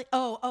 We don't really,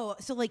 so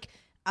like,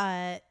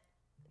 the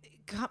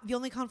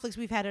only conflicts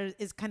we've had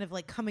is kind of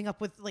like coming up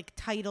with like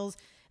titles.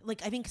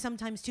 Like I think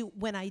sometimes too,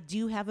 when I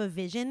do have a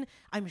vision,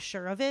 I'm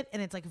sure of it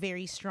and it's like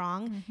very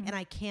strong and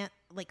I can't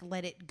like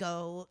let it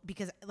go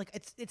because like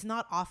it's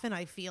not often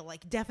I feel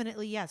like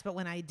definitely yes, but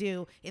when I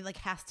do, it like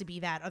has to be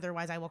that.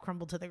 Otherwise I will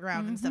crumble to the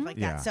ground and stuff like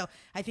Yeah. that. So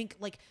I think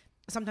like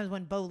sometimes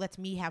when Bo lets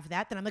me have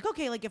that, then I'm like,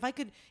 okay, like if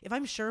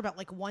I'm sure about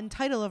like one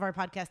title of our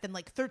podcast, then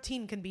like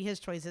 13 can be his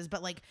choices.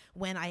 But like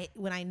when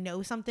I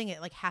know something, it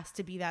like has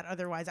to be that.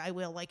 Otherwise I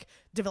will like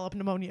develop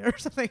pneumonia or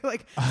something,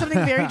 like something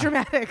very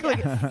dramatic.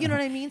 Like, you know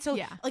what I mean? So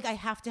Yeah. like I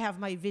have to have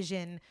my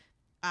vision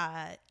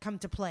come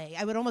to play.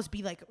 I would almost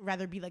be like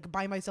rather be like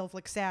by myself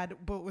like sad,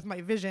 but with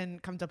my vision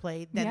come to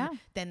play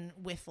than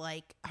with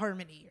like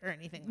harmony or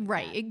anything like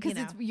Right, that,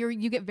 because you know?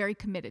 you get very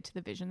committed to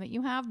the vision that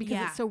you have because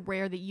Yeah. it's so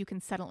rare that you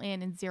can settle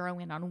in and zero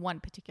in on one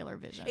particular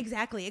vision.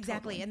 Exactly.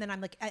 And then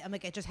I'm like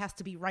it just has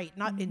to be right,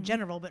 not in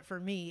general, but for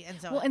me.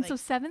 And so Well, and like, so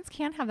 7s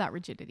can have that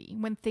rigidity.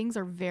 When things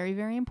are very,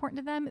 very important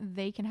to them,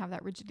 they can have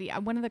that rigidity.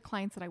 One of the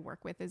clients that I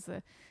work with is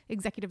the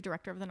executive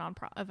director of a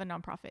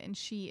nonprofit, and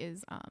she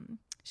is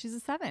she's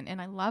a 7,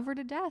 and I love her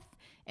to death.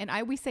 And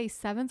I always say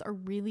 7s are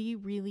really,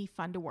 really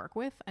fun to work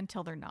with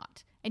until they're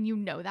not. And you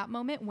know that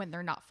moment when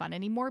they're not fun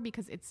anymore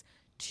because it's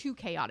too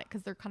chaotic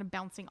because they're kind of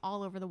bouncing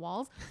all over the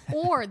walls,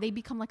 or they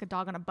become like a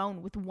dog on a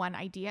bone with one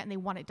idea and they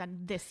want it done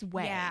this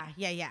way. Yeah.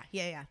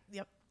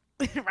 Yep.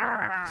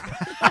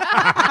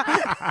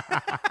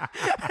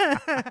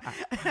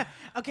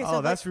 Okay,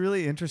 so that's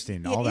really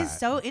interesting. All it is that.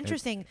 so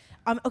interesting.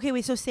 Okay,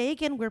 wait. So say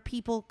again where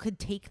people could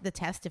take the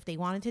test if they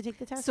wanted to take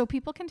the test. So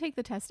people can take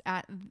the test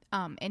at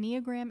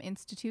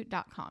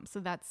EnneagramInstitute.com. So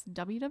that's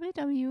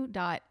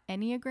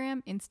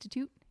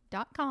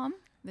www.EnneagramInstitute.com.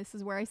 This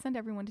is where I send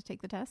everyone to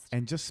take the test.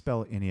 And just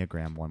spell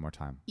Enneagram one more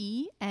time.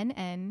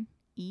 ENNEAGRAM.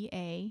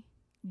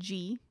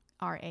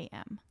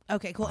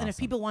 Okay, cool. And if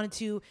people wanted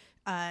to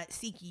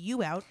seek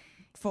you out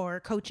for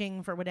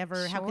coaching, for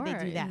whatever, how could they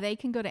do that? They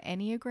can go to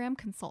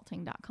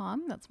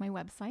EnneagramConsulting.com. That's my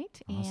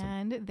website. Awesome.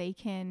 And they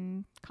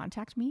can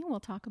contact me.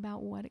 We'll talk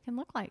about what it can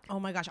look like. Oh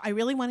my gosh, I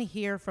really want to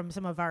hear from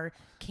some of our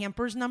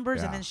campers'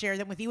 numbers and Yeah. then share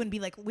them with you and be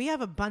like, we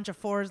have a bunch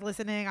of 4s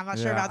listening. I'm not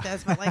sure Yeah. about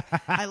this, but like,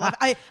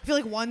 I feel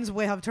like ones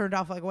way have turned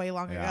off like way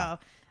long Yeah. ago.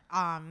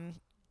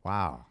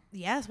 Wow.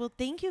 Yes. Well,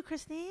 thank you,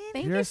 Christine.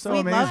 Thank You're you so We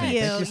amazing. love you.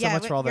 Thank you so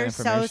much for all the you're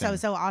information.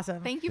 so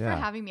awesome. Thank you Yeah. for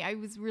having me. It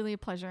was really a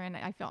pleasure, and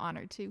I feel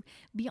honored to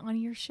be on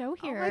your show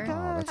here. my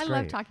gosh. that's I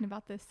love great. talking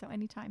about this, so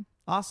anytime.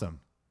 Awesome.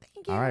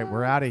 Thank you. All right,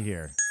 we're out of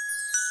here.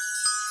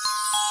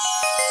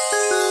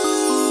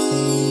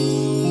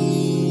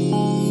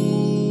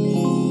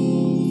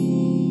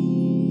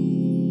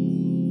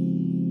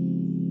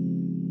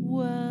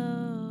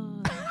 Whoa.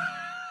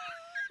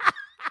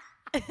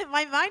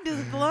 My mind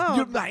is blown.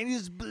 Your mind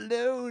is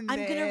blown. I'm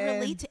going to man.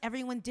 relate to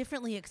everyone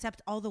differently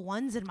except all the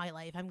ones in my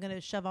life. I'm going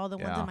to shove all the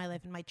ones Yeah. in my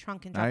life in my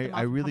trunk and drop them off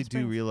I in really Palm do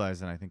Springs.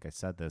 realize, and I think I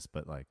said this,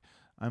 but like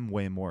I'm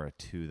way more a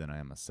 2 than I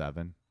am a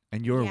 7,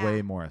 and you're Yeah.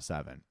 way more a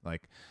 7.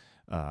 Like,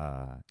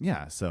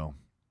 yeah. So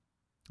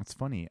it's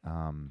funny.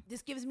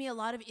 This gives me a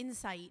lot of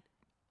insight.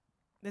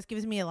 This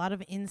gives me a lot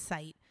of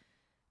insight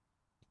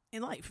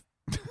in life.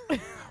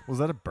 Was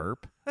that a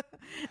burp?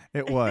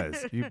 It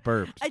was. You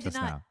burped I did just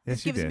not. now. Yes,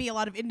 This you gives did. me a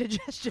lot of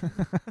indigestion.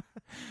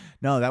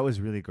 No, that was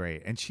really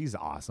great, and she's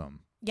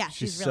awesome. Yeah,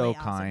 she's she's so really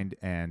awesome. kind,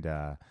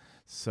 and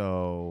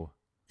so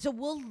So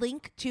we'll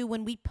link to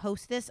when we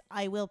post this.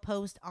 I will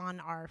post on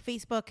our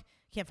Facebook,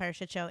 Campfire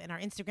Shit Show, and our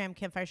Instagram,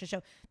 Campfire Shit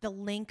Show, the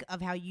link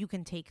of how you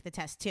can take the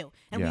test too.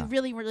 And Yeah. we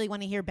really, really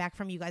want to hear back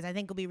from you guys. I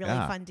think it'll be really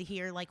Yeah. fun to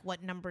hear like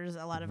what numbers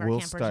a lot of our we'll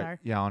campers start. are.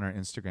 Yeah, on our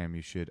Instagram,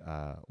 you should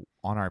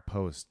on our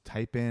post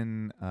type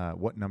in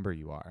what number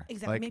you are.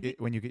 Exactly, Like maybe-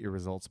 when you get your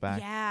results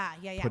back. Yeah.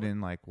 Put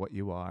in like what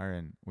you are,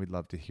 and we'd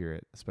love to hear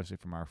it, especially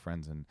from our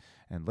friends and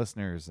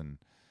listeners, and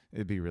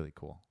it'd be really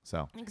cool.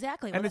 So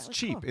Exactly. and Well, it's that was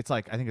cheap. cool. It's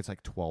like I think it's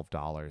like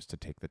 $12 to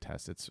take the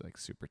test. It's like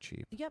super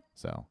cheap. Yep.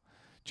 So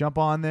jump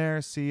on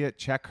there, see it,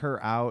 check her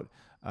out.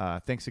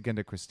 Thanks again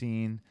to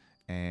Christine.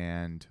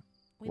 And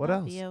We what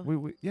love else? you.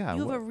 We yeah. You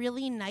have what- a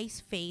really nice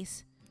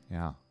face.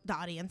 yeah. The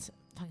audience.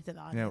 Talking to the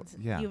audience.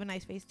 yeah. You have a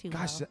nice face too.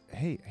 Gosh, Will.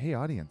 hey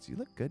audience, you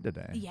look good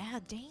today. Yeah,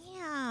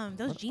 damn.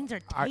 Those What- jeans are are-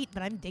 tight,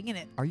 but I'm digging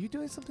it. Are you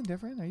doing something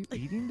different? Are you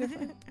eating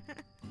different?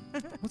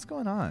 What's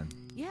going on?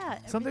 Yeah.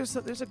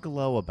 There's a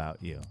glow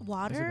about you.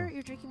 water?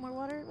 You're drinking more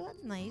water? Well,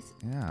 that's nice.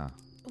 Yeah.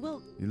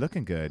 Well, You're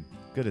looking good.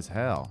 Good as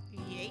hell.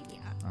 yeah.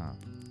 Uh,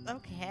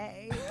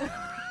 Okay.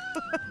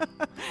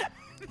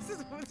 This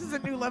is a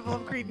new level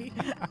of creepy.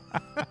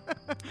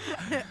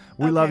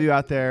 we love Okay. you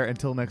out there.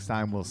 Until next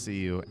time, we'll see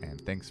you. And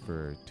thanks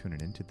for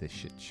tuning into this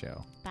shit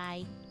show.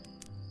 Bye.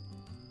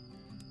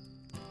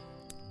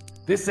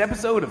 This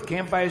episode of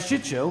Campfire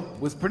Shit Show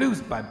was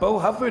produced by Bo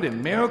Hufford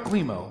and Meryl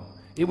Climo.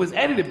 It was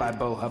edited by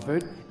Bo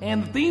Hufford,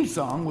 and the theme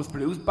song was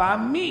produced by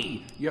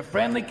me, your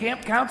friendly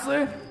camp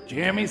counselor,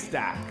 Jeremy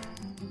Stock.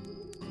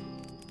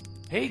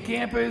 Hey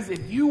campers,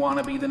 if you want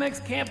to be the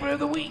next camper of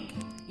the week,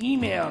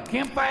 email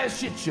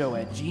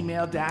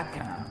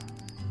campfireshitshow@gmail.com.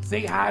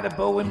 Say hi to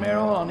Bo and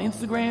Meryl on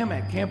Instagram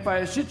at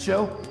Campfire Shit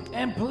Show,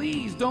 and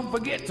please don't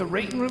forget to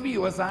rate and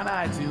review us on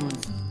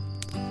iTunes.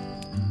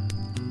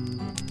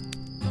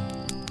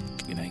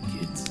 Good night,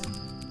 kids.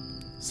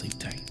 Sleep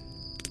tight.